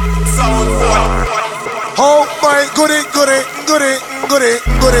 Oh my goody,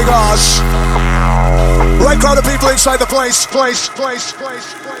 gosh. Right crowd of people inside the place.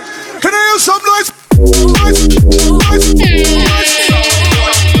 Can I hear some noise?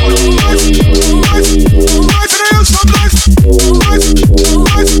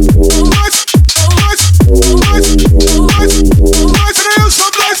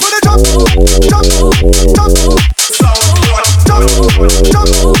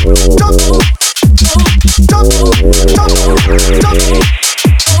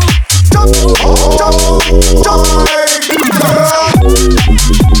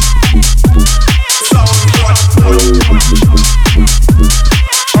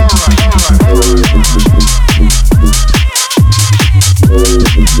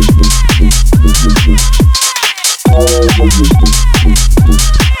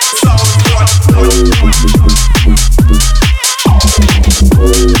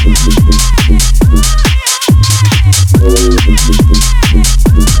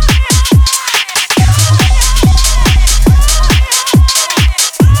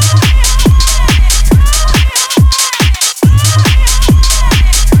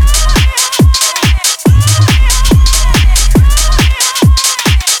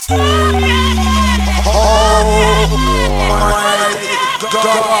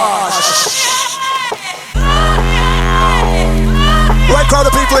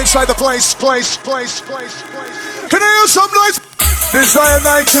 Inside the place. Can I hear some noise? Desire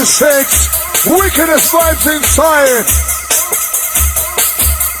 96, wickedest vibes inside.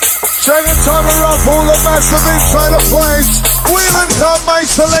 Second time around, pull the massive inside the place. Wheeling down my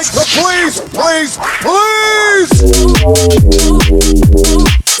selector, please.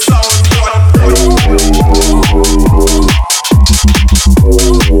 So,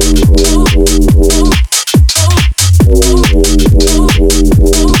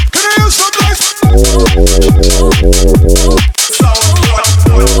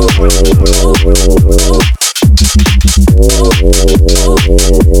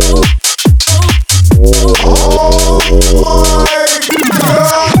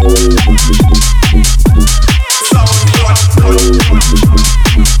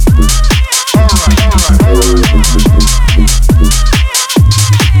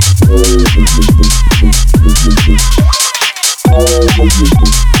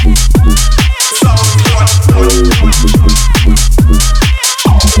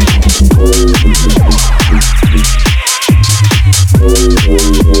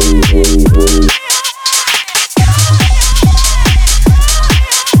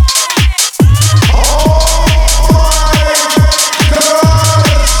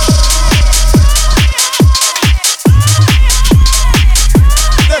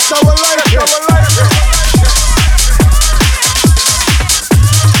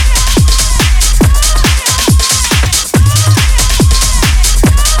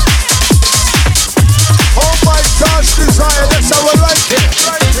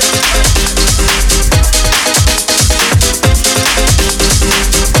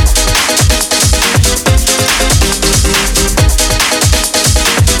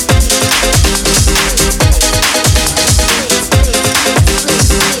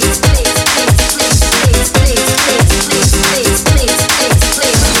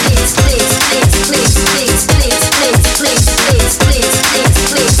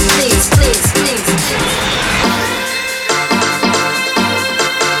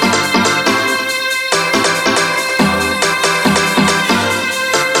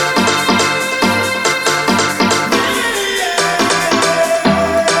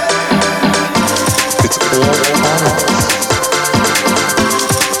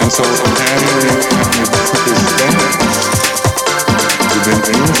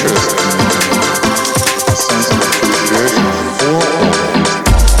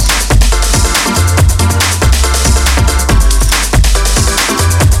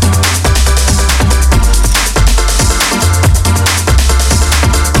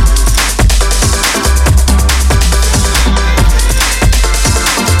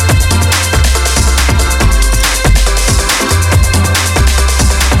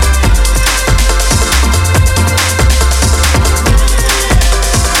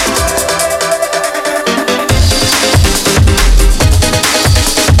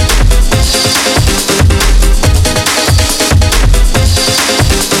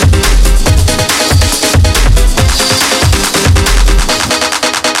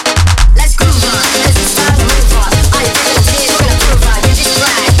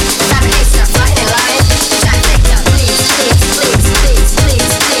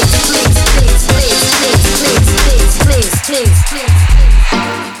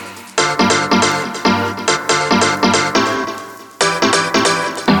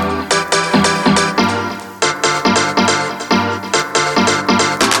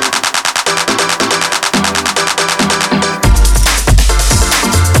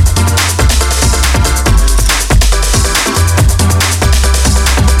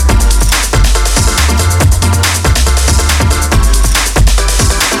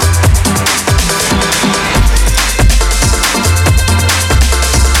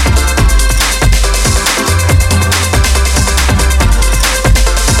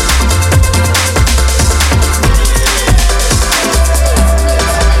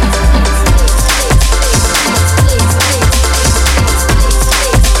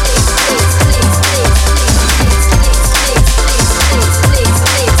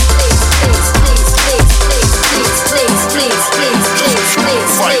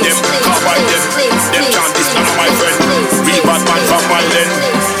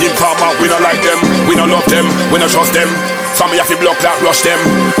 we no trust them. Some you have to block that, rush them.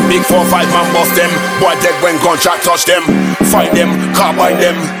 Big 4-5 man bust them. Boy dead when gunshot touch them. Fight them, carbine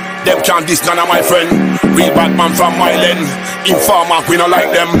them. Them can't diss none of my friend. Real bad man from my land. Informer, we no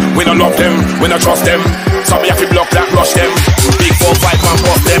like them. We no love them, we no trust them. Some you have to block that, rush them. Big 4-5 man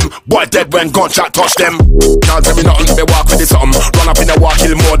bust them. Boy dead when gunshot touch them. Can't tell me nothing, they walk with it something. Run up in the walk,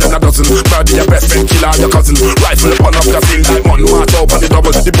 kill more than a dozen. Murder your best friend, kill all your cousin. Rifle upon up the field like one. March out on the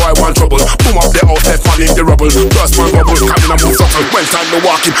double, the boy want trouble. Boom up the house, left man in the rubble. Burst man bubble, coming and move subtle. When time to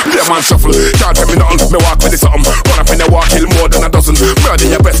walk in, play man shuffle. Can't tell me nothing, me walk with it something. Run up in the walk, kill more than a dozen. Murder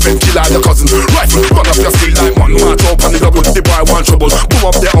your best friend, kill all your cousin. Rifle, run up your field like one. March out on the double, the boy want trouble. Boom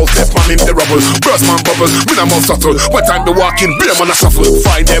up the house, left man in the rubble. Burst man bubble, me no move subtle. When time to walk in, play man a shuffle.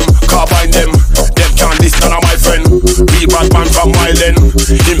 Find them, carbine them. Them can't diss none of my friend. Real bad man from my land.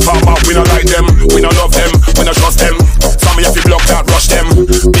 Informer, we no like them. We no love them, we no trust them. Some of you fi block that, rush them.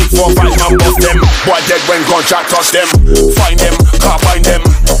 Big 4-5 man bust them. Boy dead when gunshot touch them. Find them, carbine them.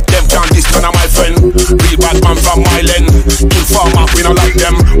 Them can't diss none of my friend. Real bad man from my land. Informer, we no like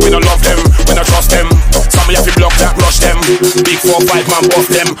them. We no love them, we no trust them. Some of you fi block that, rush them. Big 4-5 man bust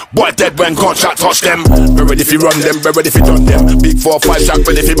them. Boy dead when gunshot touch them. Be ready fi run them, be ready fi done them. Big 4-5 shot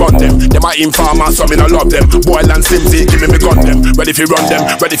ready fi run them. Them a informer, so me no love them. Boy and Simsy, give me gun them. Ready fi run them,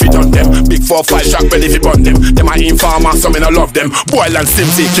 ready fi done them. Big 4-5 shot ready fi run them. Them a informer, so me no love them. Boy and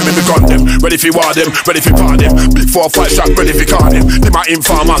Simsy, give me gun them. Ready fi war them, ready fi par them. Big 4-5 shot ready fi car them. Them a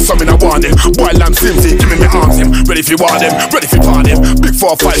informer, so me no want them. Boy and Simsy, give me arms them. Ready fi war them, ready fi par them. Big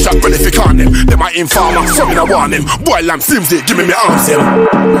 4-5 shot ready fi car them. Them a informer, so me no want them. Boy and Simsy, give me arms them.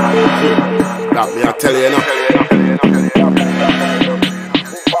 That me I tell you now.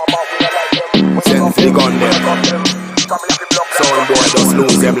 Send for the gun them. Some boy just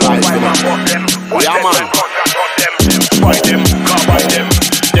lose them life, you know. Yeah man. Buy them, carbine them.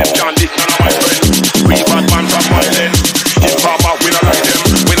 Them can't diss none of my friends. Real bad man from my land. Informer, we no like them.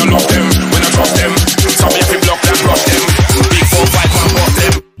 We no love them, we no trust them. Some if we block them, rush them. Big 4-5 man bust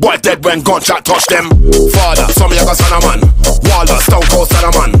them. Boy dead when gunshot touch them. Father, some of you got son of man. Waller, Stone Coast son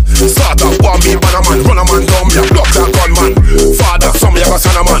of man. Start up, one beat man a man. Run a man down, me a block that gun man. Father, some of you got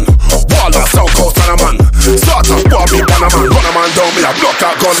son of man. Waller, Stone Coast son of man. Start up, one beat man a man. Run a man down, me a block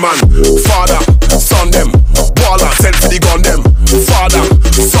that gun man. Father, son them. Waller, send for the gun them. Father,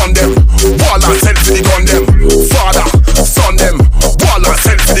 son them. Waller, send for the gun them. Father, son them. Waller,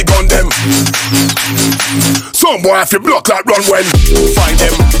 send for the gun them. Some boy have to block that run when. Find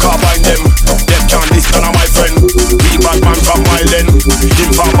them, carbine them. Them can't diss none of my friend. Real bad man from my land.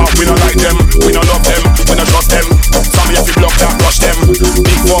 Informer, we no like them. We no love them, we no trust them. Some have to block that, rush them.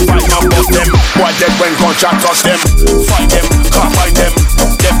 Big 4-5 man bust them. Boy dead when gunshot touch them. Find them, carbine them.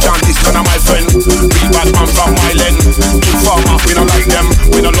 Them can't diss none of my friend. Real bad man from my land. Informer, we no like them.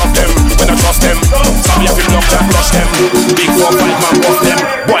 We no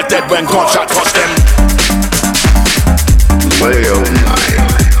when gunshot touch them. LejalNyte.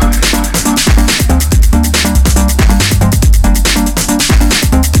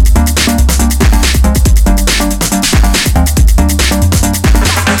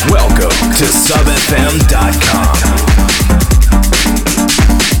 Welcome to SubFM.com,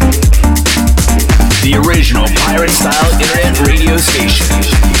 the original pirate-style internet radio station.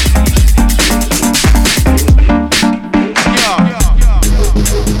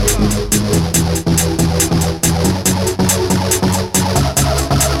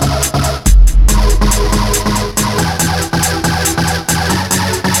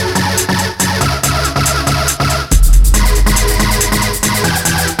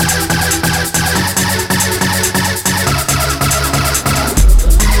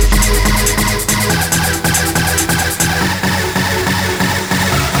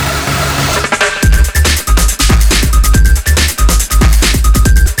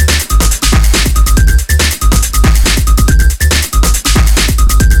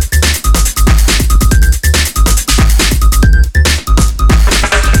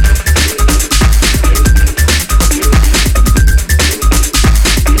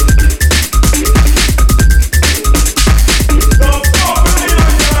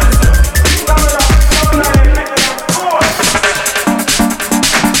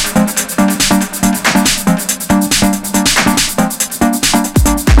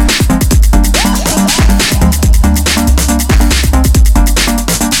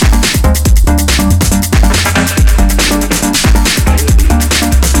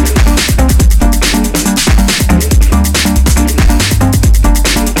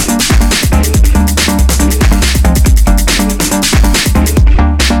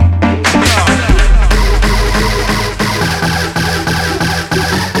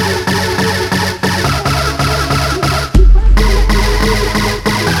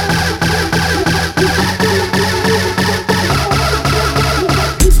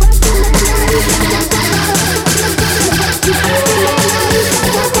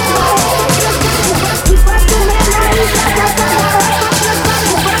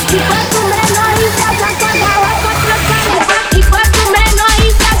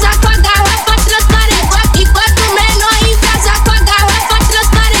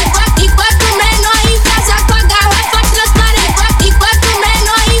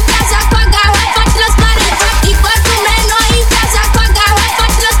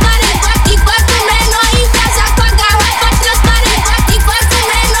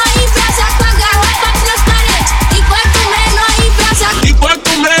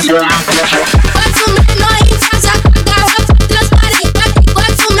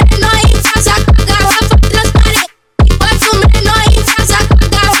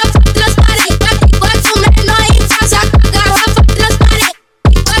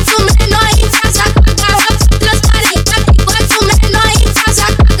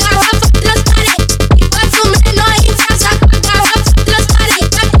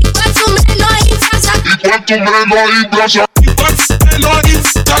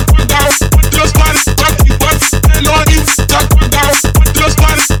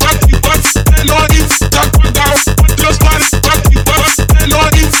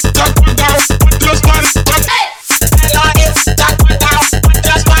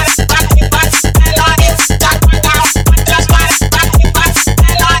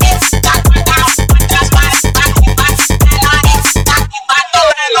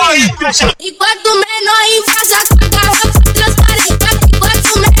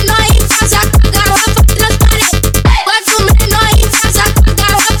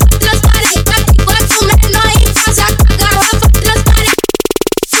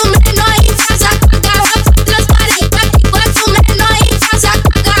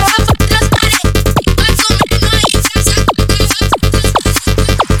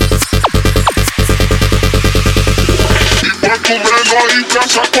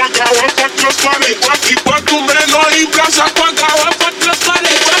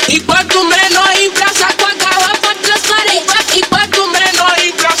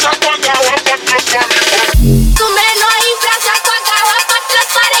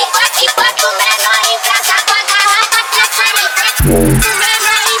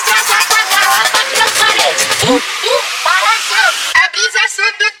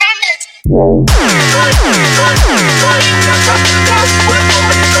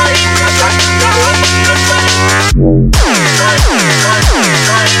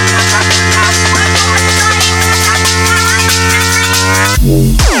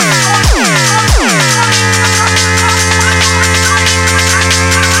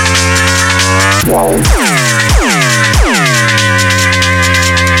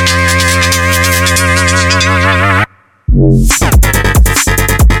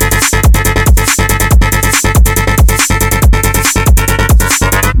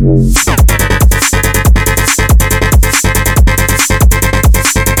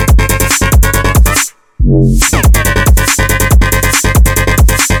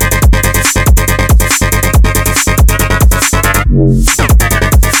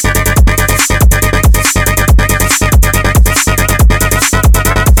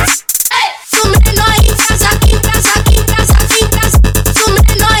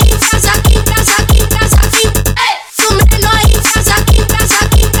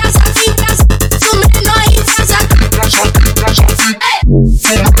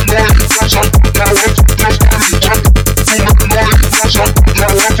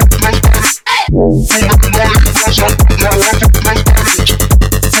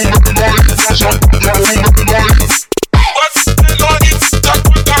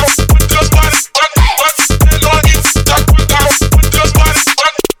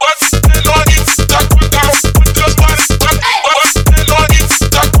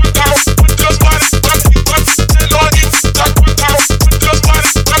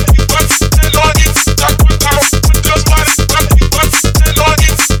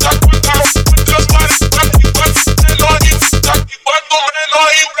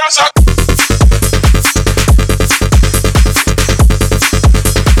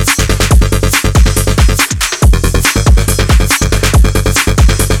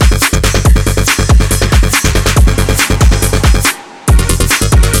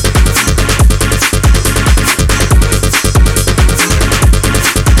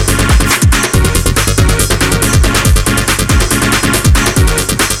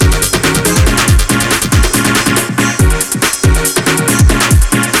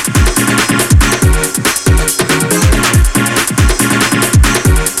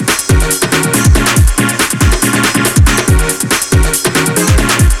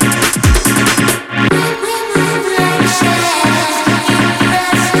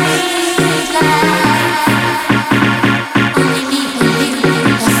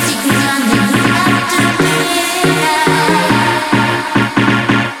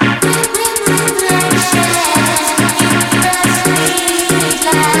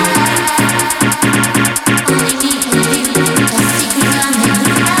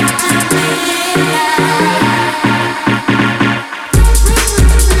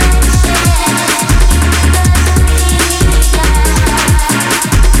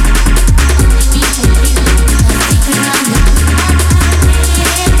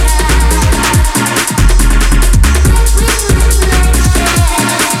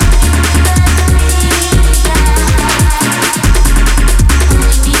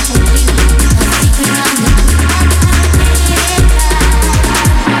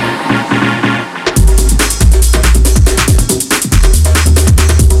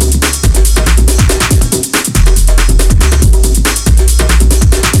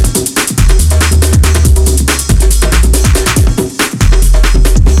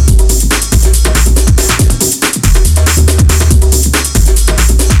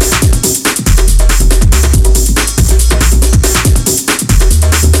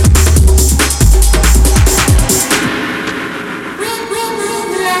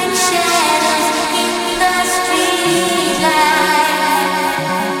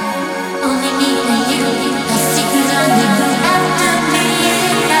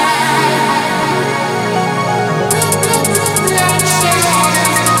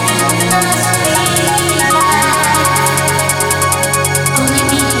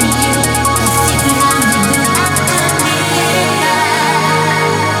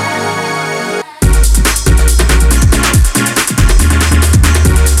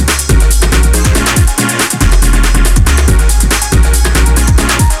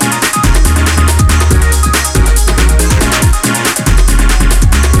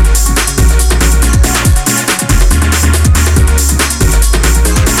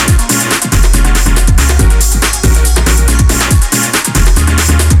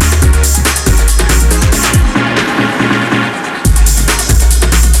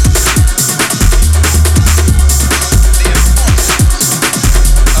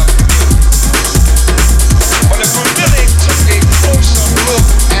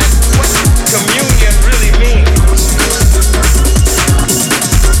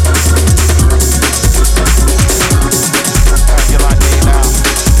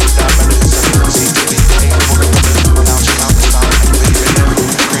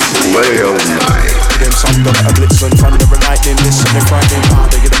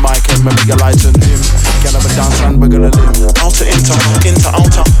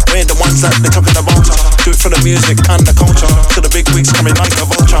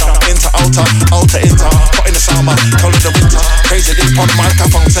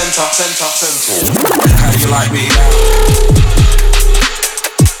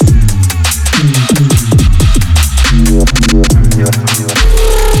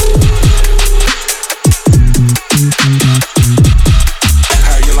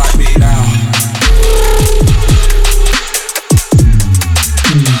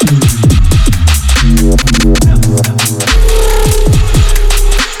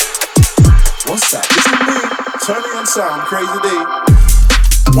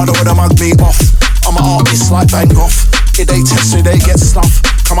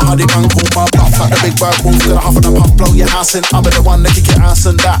 I'll be the one that kick your ass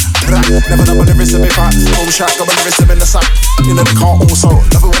and that. Never know when the rhythm is right. Home shack, got the rhythm in the sack. You know they can't also.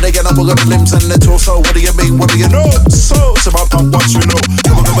 Love it when they get up, we'll got the limbs and the torso. What do you mean? What do you know? So, it's about punk once you know.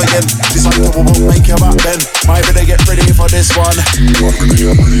 Never go again. This like we won't make you back then. Maybe they get ready for this one. Maybe they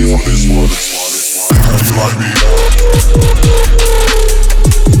get ready for this one.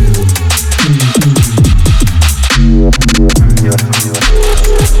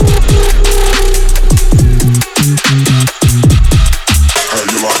 How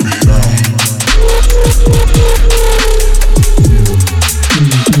you like me now?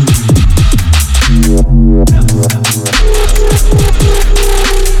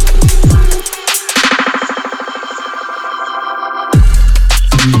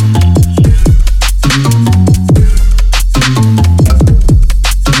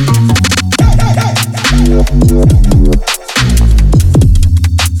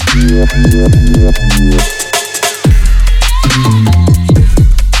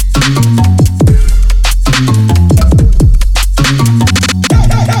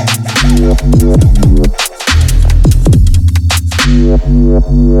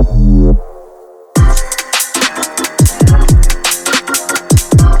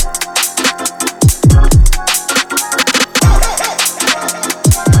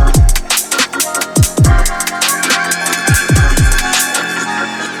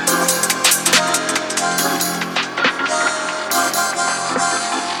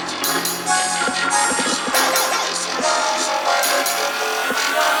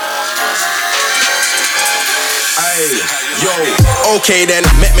 Yo, okay then,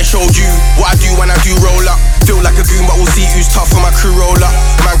 let me show you what I do when I do roll up. Feel like a goon, but we'll see who's tough when my crew roll up.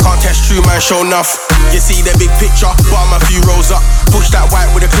 Man can't test true, man show enough. You see the big picture, but I'm a few rows up. Push that white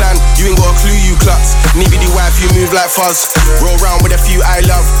with a clan, you ain't got a clue, you clucks. Need the wife, you move like fuzz. Roll round with a few I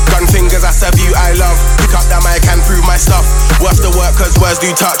love. Gun fingers, I serve you, I love. Pick up that mic and prove my stuff. Worth the work, cause words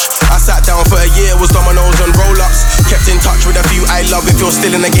do touch. I sat down for a year, was dominoes and roll-ups. Kept in touch with a few I love. If you're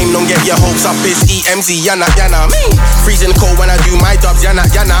still in the game, don't get your hopes up. It's EMZ, yana, yana, me. Freezing cold when I do my dubs, yana,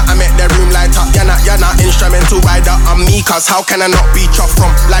 yana. I make the room light up, yana, yana. Instrumental rider, I'm me, cause how can I not be chuffed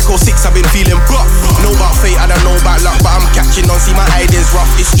from? Like 06, I've been feeling buff. Know about fate, I don't know about luck, but I'm catching on, see my ideas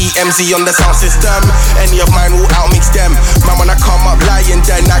rough. It's EMZ on the sound system. Any of mine will outmix them. Man, when I come up lying,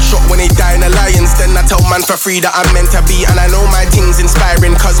 then I shot when they die in the lions. Then I tell man for free that I'm meant to be. And I know my thing's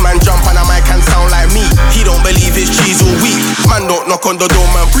inspiring, cause man jump on a mic and sound like me. He don't believe his cheese all weak. Man don't knock on the door,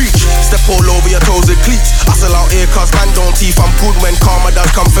 man breach. Step all over your toes with cleats. Hustle out here cause man don't teeth. I'm good when karma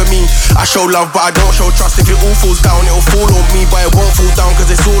does come for me. I show love but I don't show trust. If it all falls down, it'll fall on me. But it won't fall down cause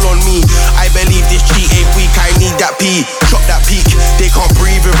it's all on me. I believe this cheat ain't weak. I need that P, chop that peak. They can't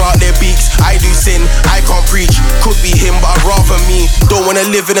breathe without their beaks. I do sin, I can't preach. Could be him but I'd rather me. Don't wanna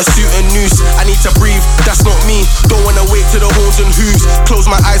live in a suit and noose. I need to breathe, that's not me. Don't wanna wait to the horns and hooves. Close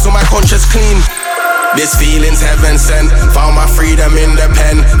my eyes on my conscience clean. This feeling's heaven sent. Found my freedom in the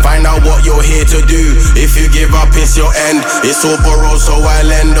pen. Find out what you're here to do. If you give up, it's your end. It's all borrowed, so I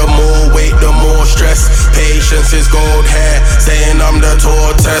lend. The more weight, the more stress. Patience is gold hair, saying I'm the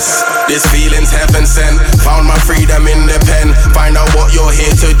tortoise. This feeling's heaven sent. Found my freedom in the pen. Find out what you're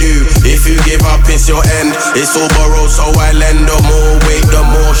here to do. If you give up, it's your end. It's all borrowed, so I lend. The more weight, the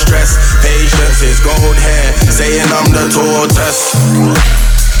more stress. Patience is gold hair, saying I'm the tortoise.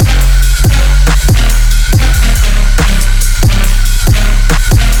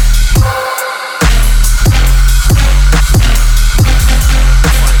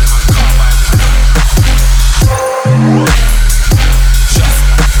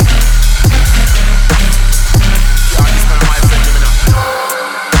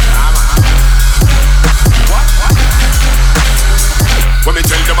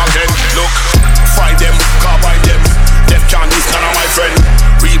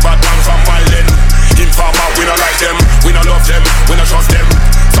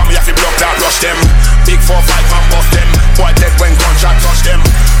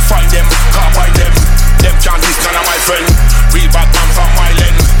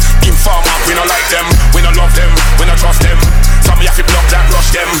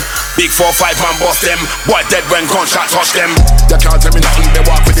 Big 4-5 man bust them. Boy dead when gunshot touch them. You can't tell me nothing, they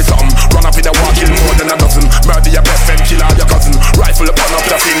walk with the something. Run up in the walk, kill more than a dozen. Murder your best friend, kill all your cousin. Rifle upon up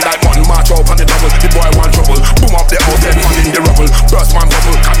the thing like one. March up on the double, the boy want trouble. Boom up the house, dead man in the rubble. Burst man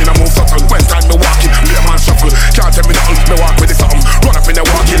bubble, come in and move subtle. When time me walking, be a man shuffle. Can't tell me nothing, me walk with the something. Run up in the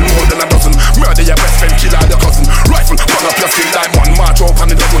walk, kill more than a dozen. Murder your best friend, kill all your cousin. Rifle, run up your thing like one. March up on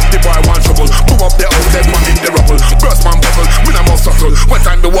the double, the boy want trouble. Boom up the house, dead man in the rubble. Burst man bubble, when I'm more subtle. When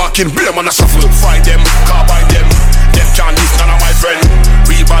time me walking, be a man a shuffle. Find them, carbine them. Them can't diss none of my friend.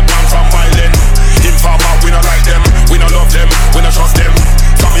 Real bad man from my lane. Informer, we not like them. We not love them, we not trust them.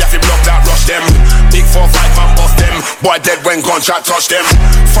 Some have to block that, rush them. Big 4-5 man bust them. Boy dead when gunshot touch them.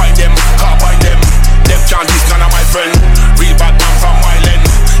 Find them, carbine them. Them can't diss none of my friend. Real bad man from my lane.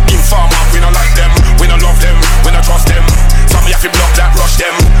 Informer, we not like them. We not love them, we not trust them. Some have to block that, rush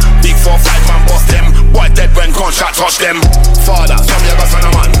them. Big 4-5 man bust them. Boy dead when gunshot touch them. Father, some you got son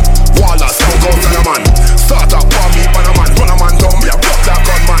of man. Waller, some go son of man. Start up, bomb me, ban a man. Run a man down, me a block that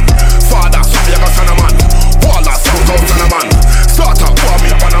gunman. Father, some you got son of man. Waller, some go son of man. Start up, bomb me,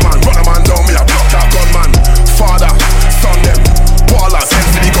 ban a man. Run a man down, me a block that gunman. Father, son them. Waller, send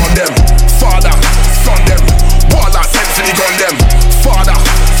for the gun them. Father, son them. Waller, send for the gun them. Father,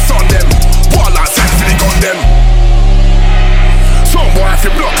 son them. Waller, send for the gun them. Some boy have to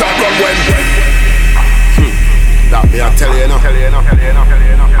block that gun when. That me I tell you now.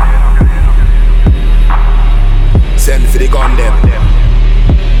 Send for the gun them.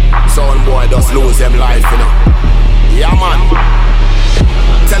 Some boy just lose them life, you know. Yeah man.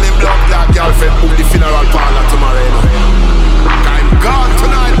 Tell him block that girlfriend book the funeral parlor tomorrow, you know. I'm gone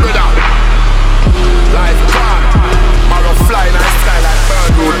tonight, brother. Life gone. Marrow fly nice sky like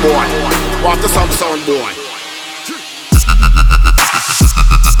bird road boy. Walk to some sound boy.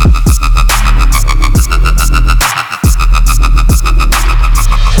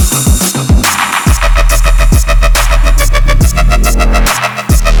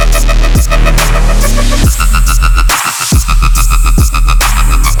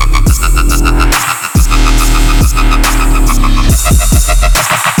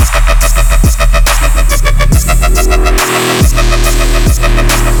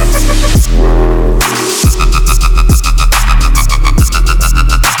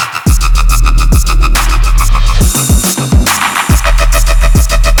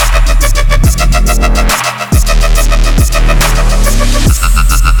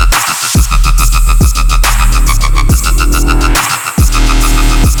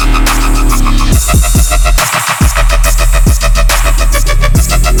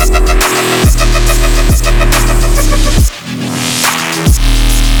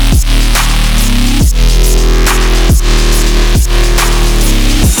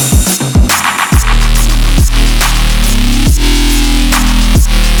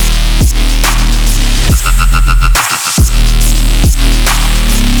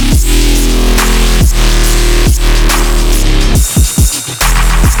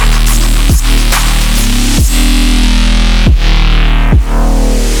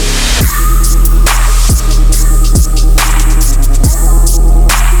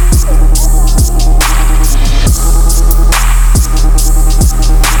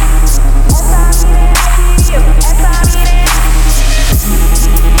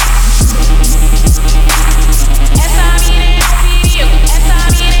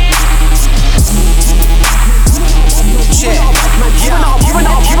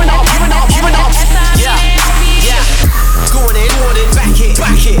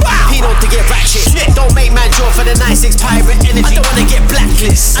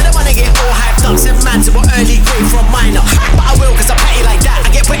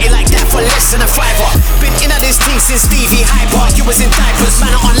 diapers. Man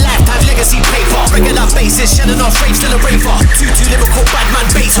are on lifetime legacy paper. Regular basis, shedding off rape, still a raver. Too lyrical, bad man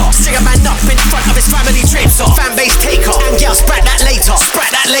baiter. String a man up in front of his family tracer. Fan base taker, and girl sprat that later. Sprat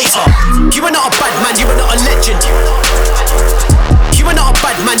that later. You are not a bad man, you are not a legend. You are not a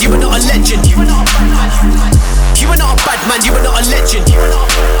bad man, you are not a legend. You are not a bad man, you are not a legend.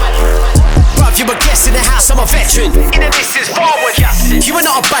 Bruv, you a guest in the house, I'm a veteran. In this is forward. You are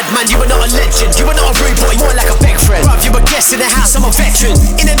not a bad man, you are not a legend. You are not a rude boy, more like a big friend. Bruv, you a guest in the house, I'm a veteran.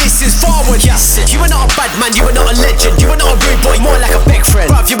 In this is forward. You are not a bad man, you are not a legend. You are not a rude boy, more like a big friend.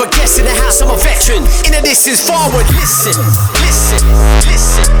 Bruv, you a guest in the house, I'm a veteran. In this is forward. Listen, listen,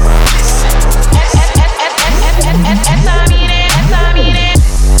 listen, listen.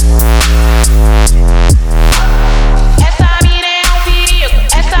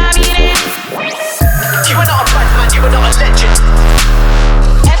 You are not a bad man, you are not a legend.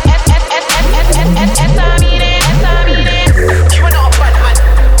 You are not a bad man.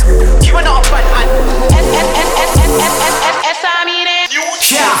 You are not a bad man.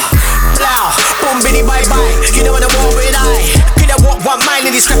 Yeah, blah, boom, biddy, bye bye. You don't wanna war with I. Coulda walked 1 mile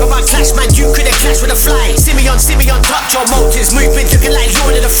in this scrap about clash, man. You coulda clashed with a fly. Simeon, touch your motives, movement looking like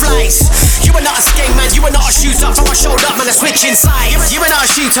Lord of the Flies. You are not a skate man, you are not a shooter. From my shoulder up, man, I switch inside. You are not a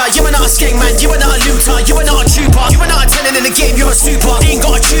shooter, you are not a skate man. You are not a looter, you are not a trooper. You are not a tenant in the game, you're a super. Ain't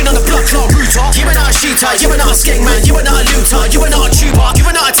got a tune on the block, not router. You are not a shooter, you are not a skate man. You are not a looter, you are not a trooper. You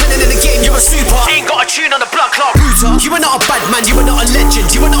are not a tenant in the game, you're a super. Ain't got a tune on the block, not router. You are not a bad man, you are not a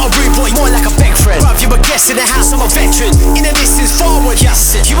legend. You are not a rude boy, more like a big friend. Bruv, you a guest in the house, I'm a veteran. In this is forward.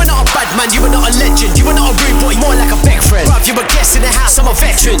 You are not a bad man, you are not a legend. You are not a rude boy, more like a big friend. Bruv, you a guest in the house, I'm a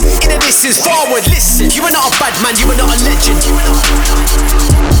veteran. In this is forward. Listen, you are not a bad man, you are not a legend. You are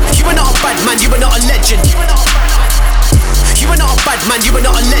not a bad man, you are not a legend. You are not a bad man, you are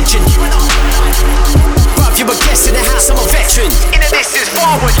not a legend. Bruv, you a guest in the house, I'm a veteran. In this is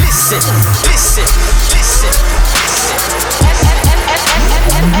forward. Listen, listen, listen,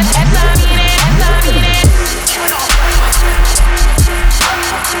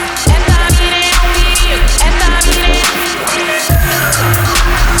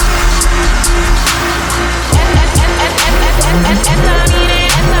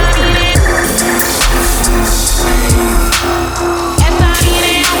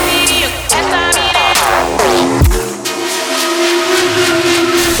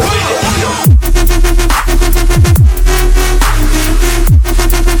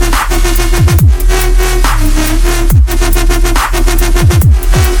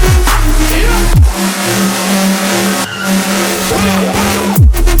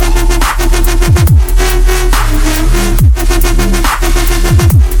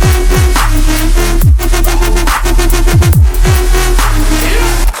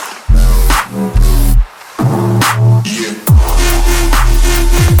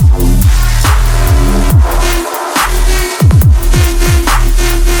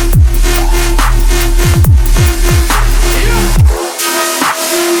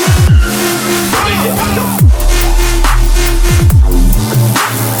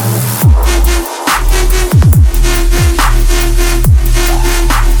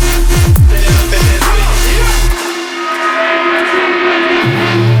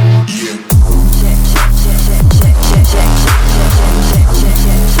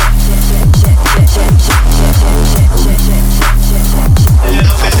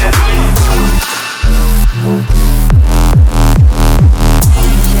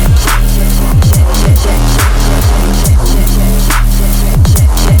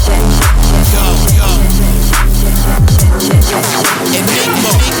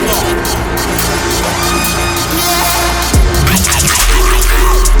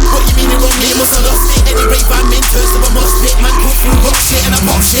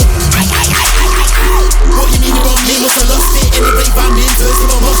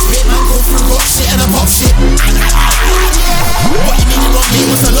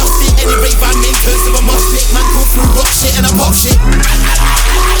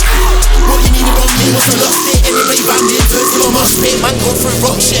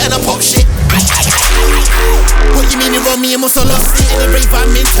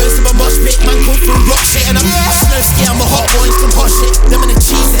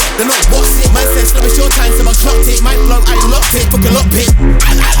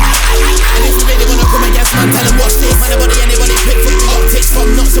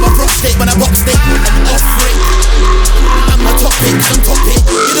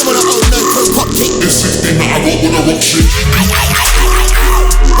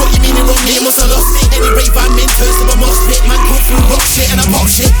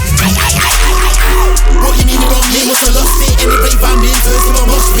 me, must have lost it. Any rave I'm in, first of a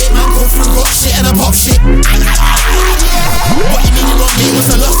mosh pit. Man, go through rock shit and I pop shit. What you mean you want me,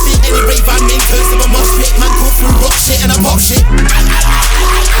 must have lost it. Any rave I'm in, first of a mosh pit. Man, go through rock shit and I pop shit.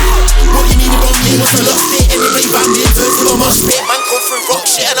 What you mean you want me, must have lost it. Any rave I'm in, first of a mosh pit. Man, go through rock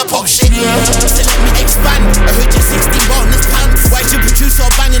shit and I pop shit. So let me expand. I heard you're 16 bonus pants. Why'd you produce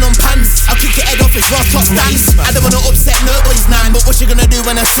all banging on pants? I'll kick your head off his raw top stance. I don't wanna upset no boys nine, but what you gonna do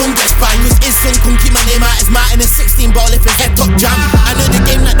when a son gets banged? Cause his son couldn't keep my name out his mat in a 16 ball if his head top jam. I know the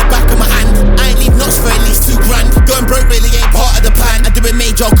game like the back of my hand. I ain't leave nuts for at least $2 grand. Going broke really ain't part of the plan. I do it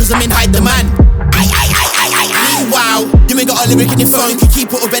major cause I'm in high demand. Wow, you ain't got a lyric in your phone. Can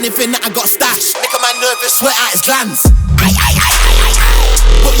keep up with anything that I got stashed. Make a man nervous, sweat out his glands.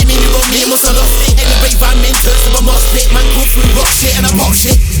 What you mean you want me? Must have lost it. Any rave I'm in, turns to a mosh pit. Man, go through rock shit and I pop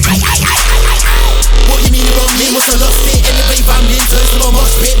shit. What you mean you want me? Must have lost it. Any rave I'm in, turns to a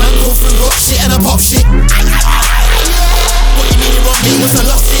mosh pit. Man, go through rock shit and I pop shit. What you mean you want me? Must have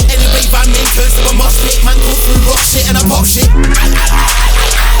lost it. Any rave I'm in, turns to a mosh pit. Man, go through rock shit and I pop shit.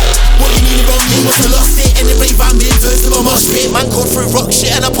 What you mean you want me? Must have lost it. Any rave I'm in, turns to a mosh pit. Man, go through rock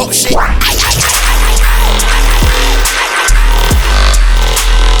shit and I pop shit.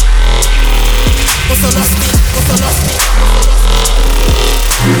 Must have lost it, must have lost it.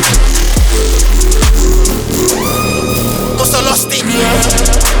 Must have lost it.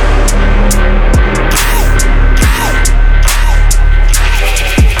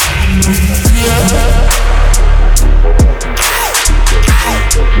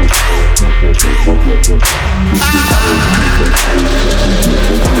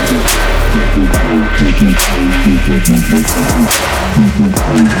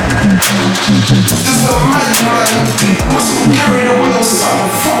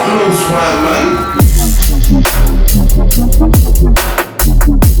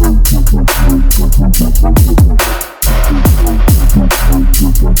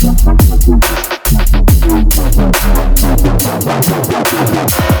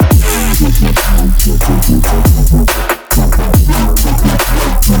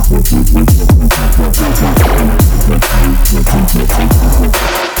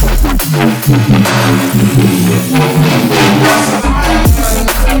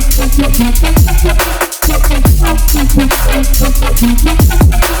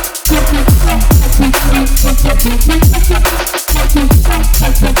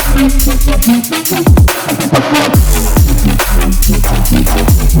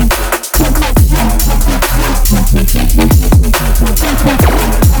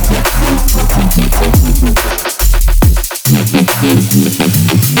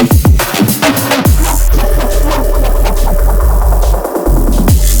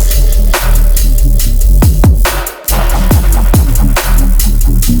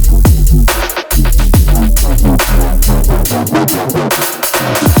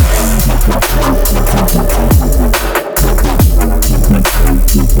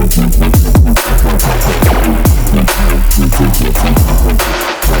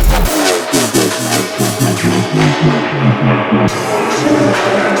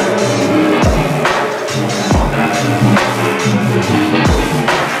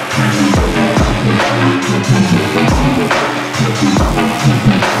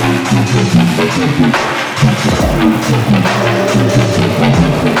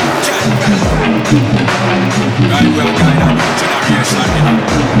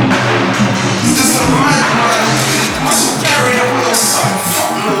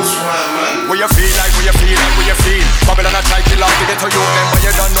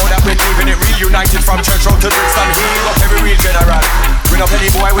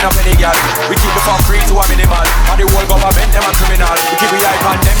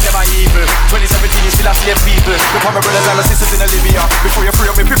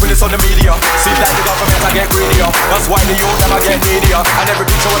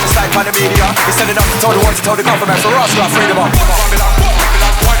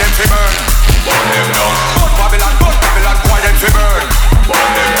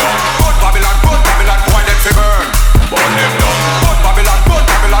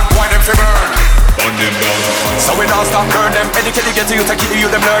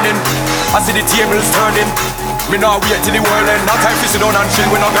 Me now wait till the world end. Now time to sit down and chill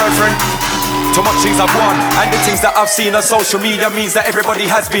with no girlfriend. Too much things I've won, and the things that I've seen on social media means that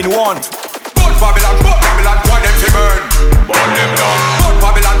everybody has been warned. But Babylon, why them fi burn? Burn them down. But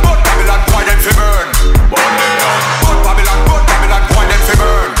Babylon, why them fi burn? Burn them down. But Babylon, why them fi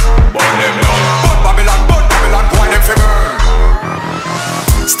burn? Burn them down. But Babylon, why them fi burn?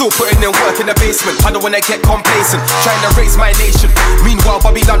 Stupid putting in work in the basement. I don't wanna get complacent, trying to raise my nation. Meanwhile,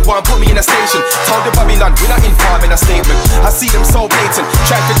 Babylon want put me in a station. Told the Babylon, we're not informing a statement. I see them so blatant,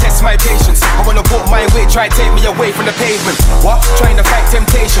 trying to test my patience. I wanna walk my way, try to take me away from the pavement. What? Trying to fight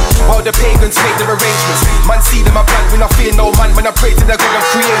temptation, while the pagans make their arrangements. Man, see them a blank when I fear no man, when I pray to the God of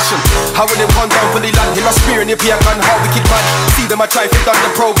creation. How will it come down for the land? In my spear and if he a gun, how wicked man. See them a try to done the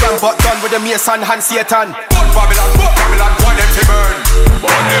program, but done with the mere son, hand Satan. Babylon, why them to burn?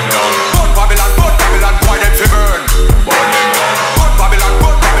 Burn them down. Babylon, why them to burn? Burn them down. Babylon,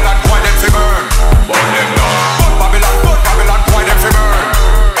 why them to burn? Burn them down. Babylon, why them to burn?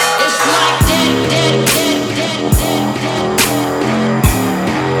 It's like dead.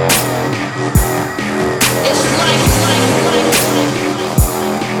 It's like it's like dead.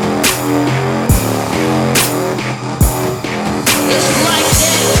 It's like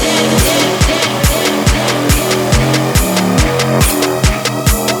dead.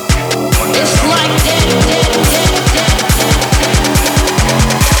 It's like dead.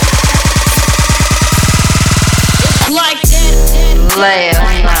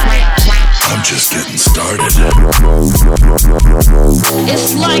 LejalNyte. I'm just getting started.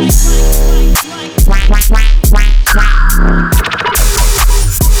 It's like it's like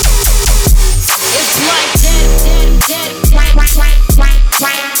dead.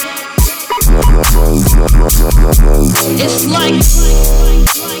 It's like it's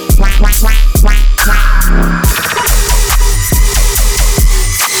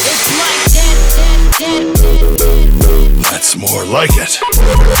like dead. That's more like it.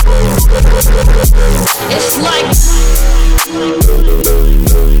 It's like it's like dead.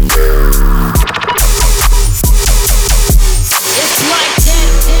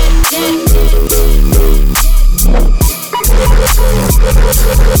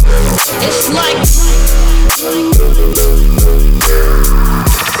 It's like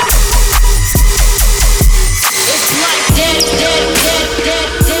it's like dead. It's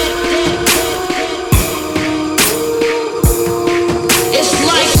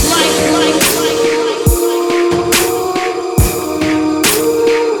like it's like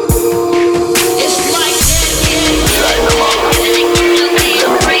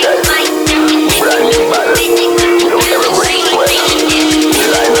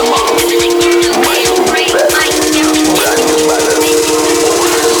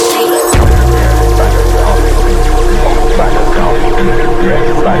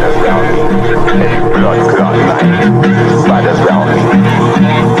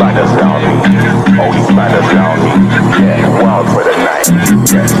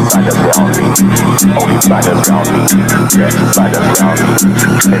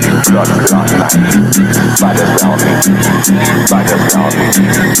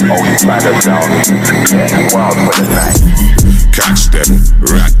Catch them,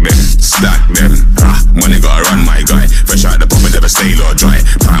 rack them, stack them. Money gotta run, my guy. Fresh out the pump, never stay or dry.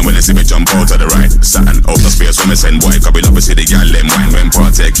 Time when they see me jump out to the right. Satin out the space when me send boy. Copy up and see the gal them wine. When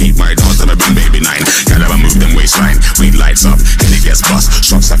party keep my dogs, then I bring baby 9. Can't ever move them waistline. Weed lights up, and it gets bust.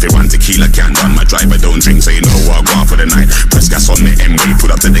 Shots if you want tequila, can't run. My driver don't drink, so you know what I go on for the night. Press gas on the M-way,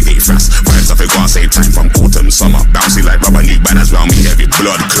 put up to the gate fast. Vibes off it, go on, save time from autumn, summer. Bouncy like rubber, new banners round me. Every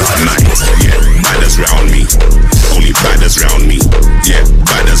blood clot night. Yeah, badders round me. Only badders round me. Yeah,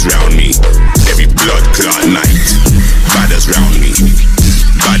 badders round me. Every blood clot night. Badders round me.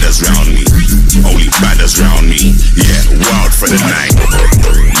 Badders round me. Only badders round me. Yeah, wild for the night.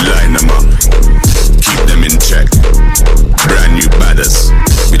 Line them up. Keep them in check. Brand new badders.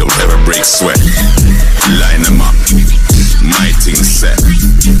 We don't ever break sweat. Line them up. My thing set.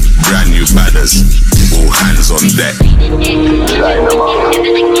 Brand new badders. All hands on deck. Line them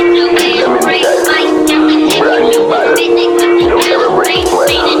up.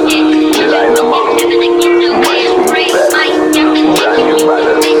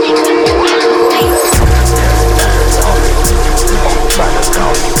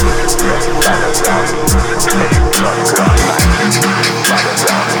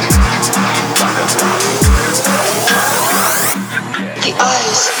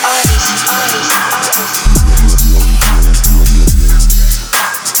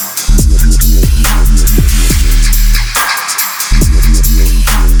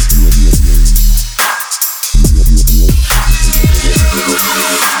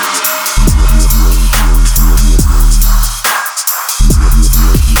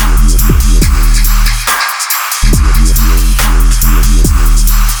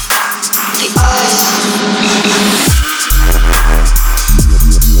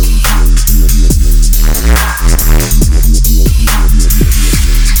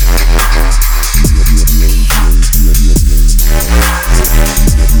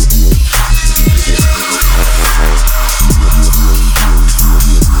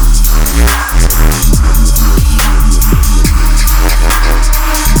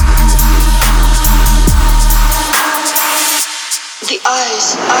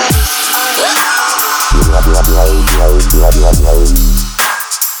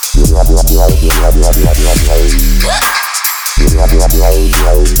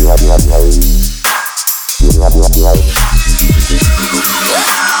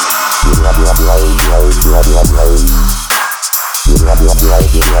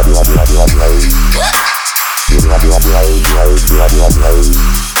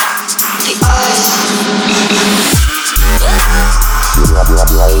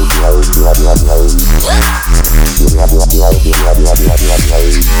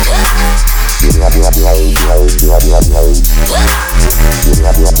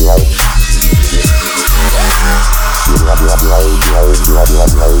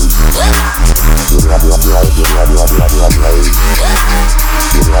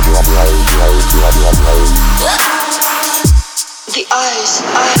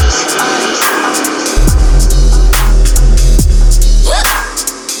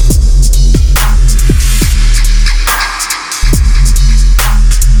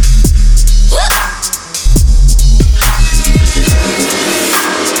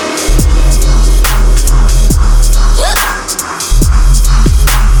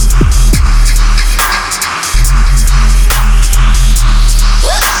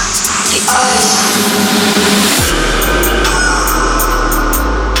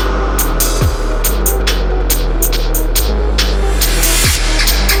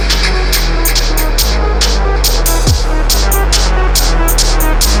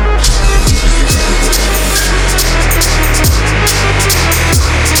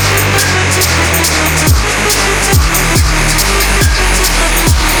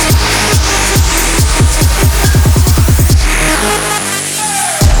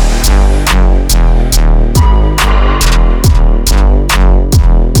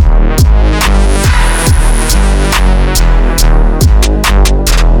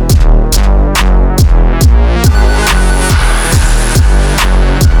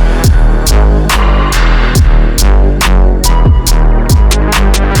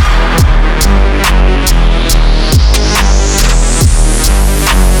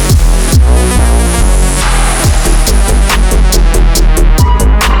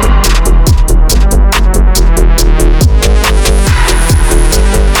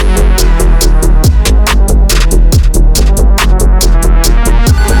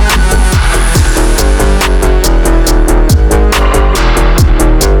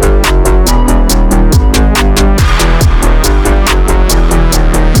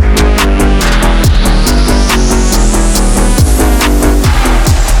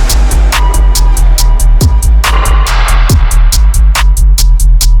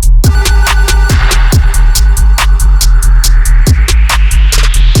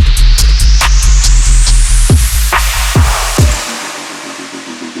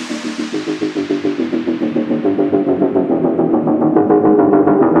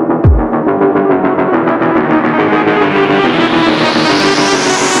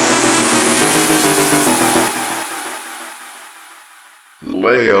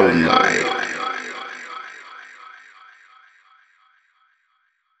 LejalNyte.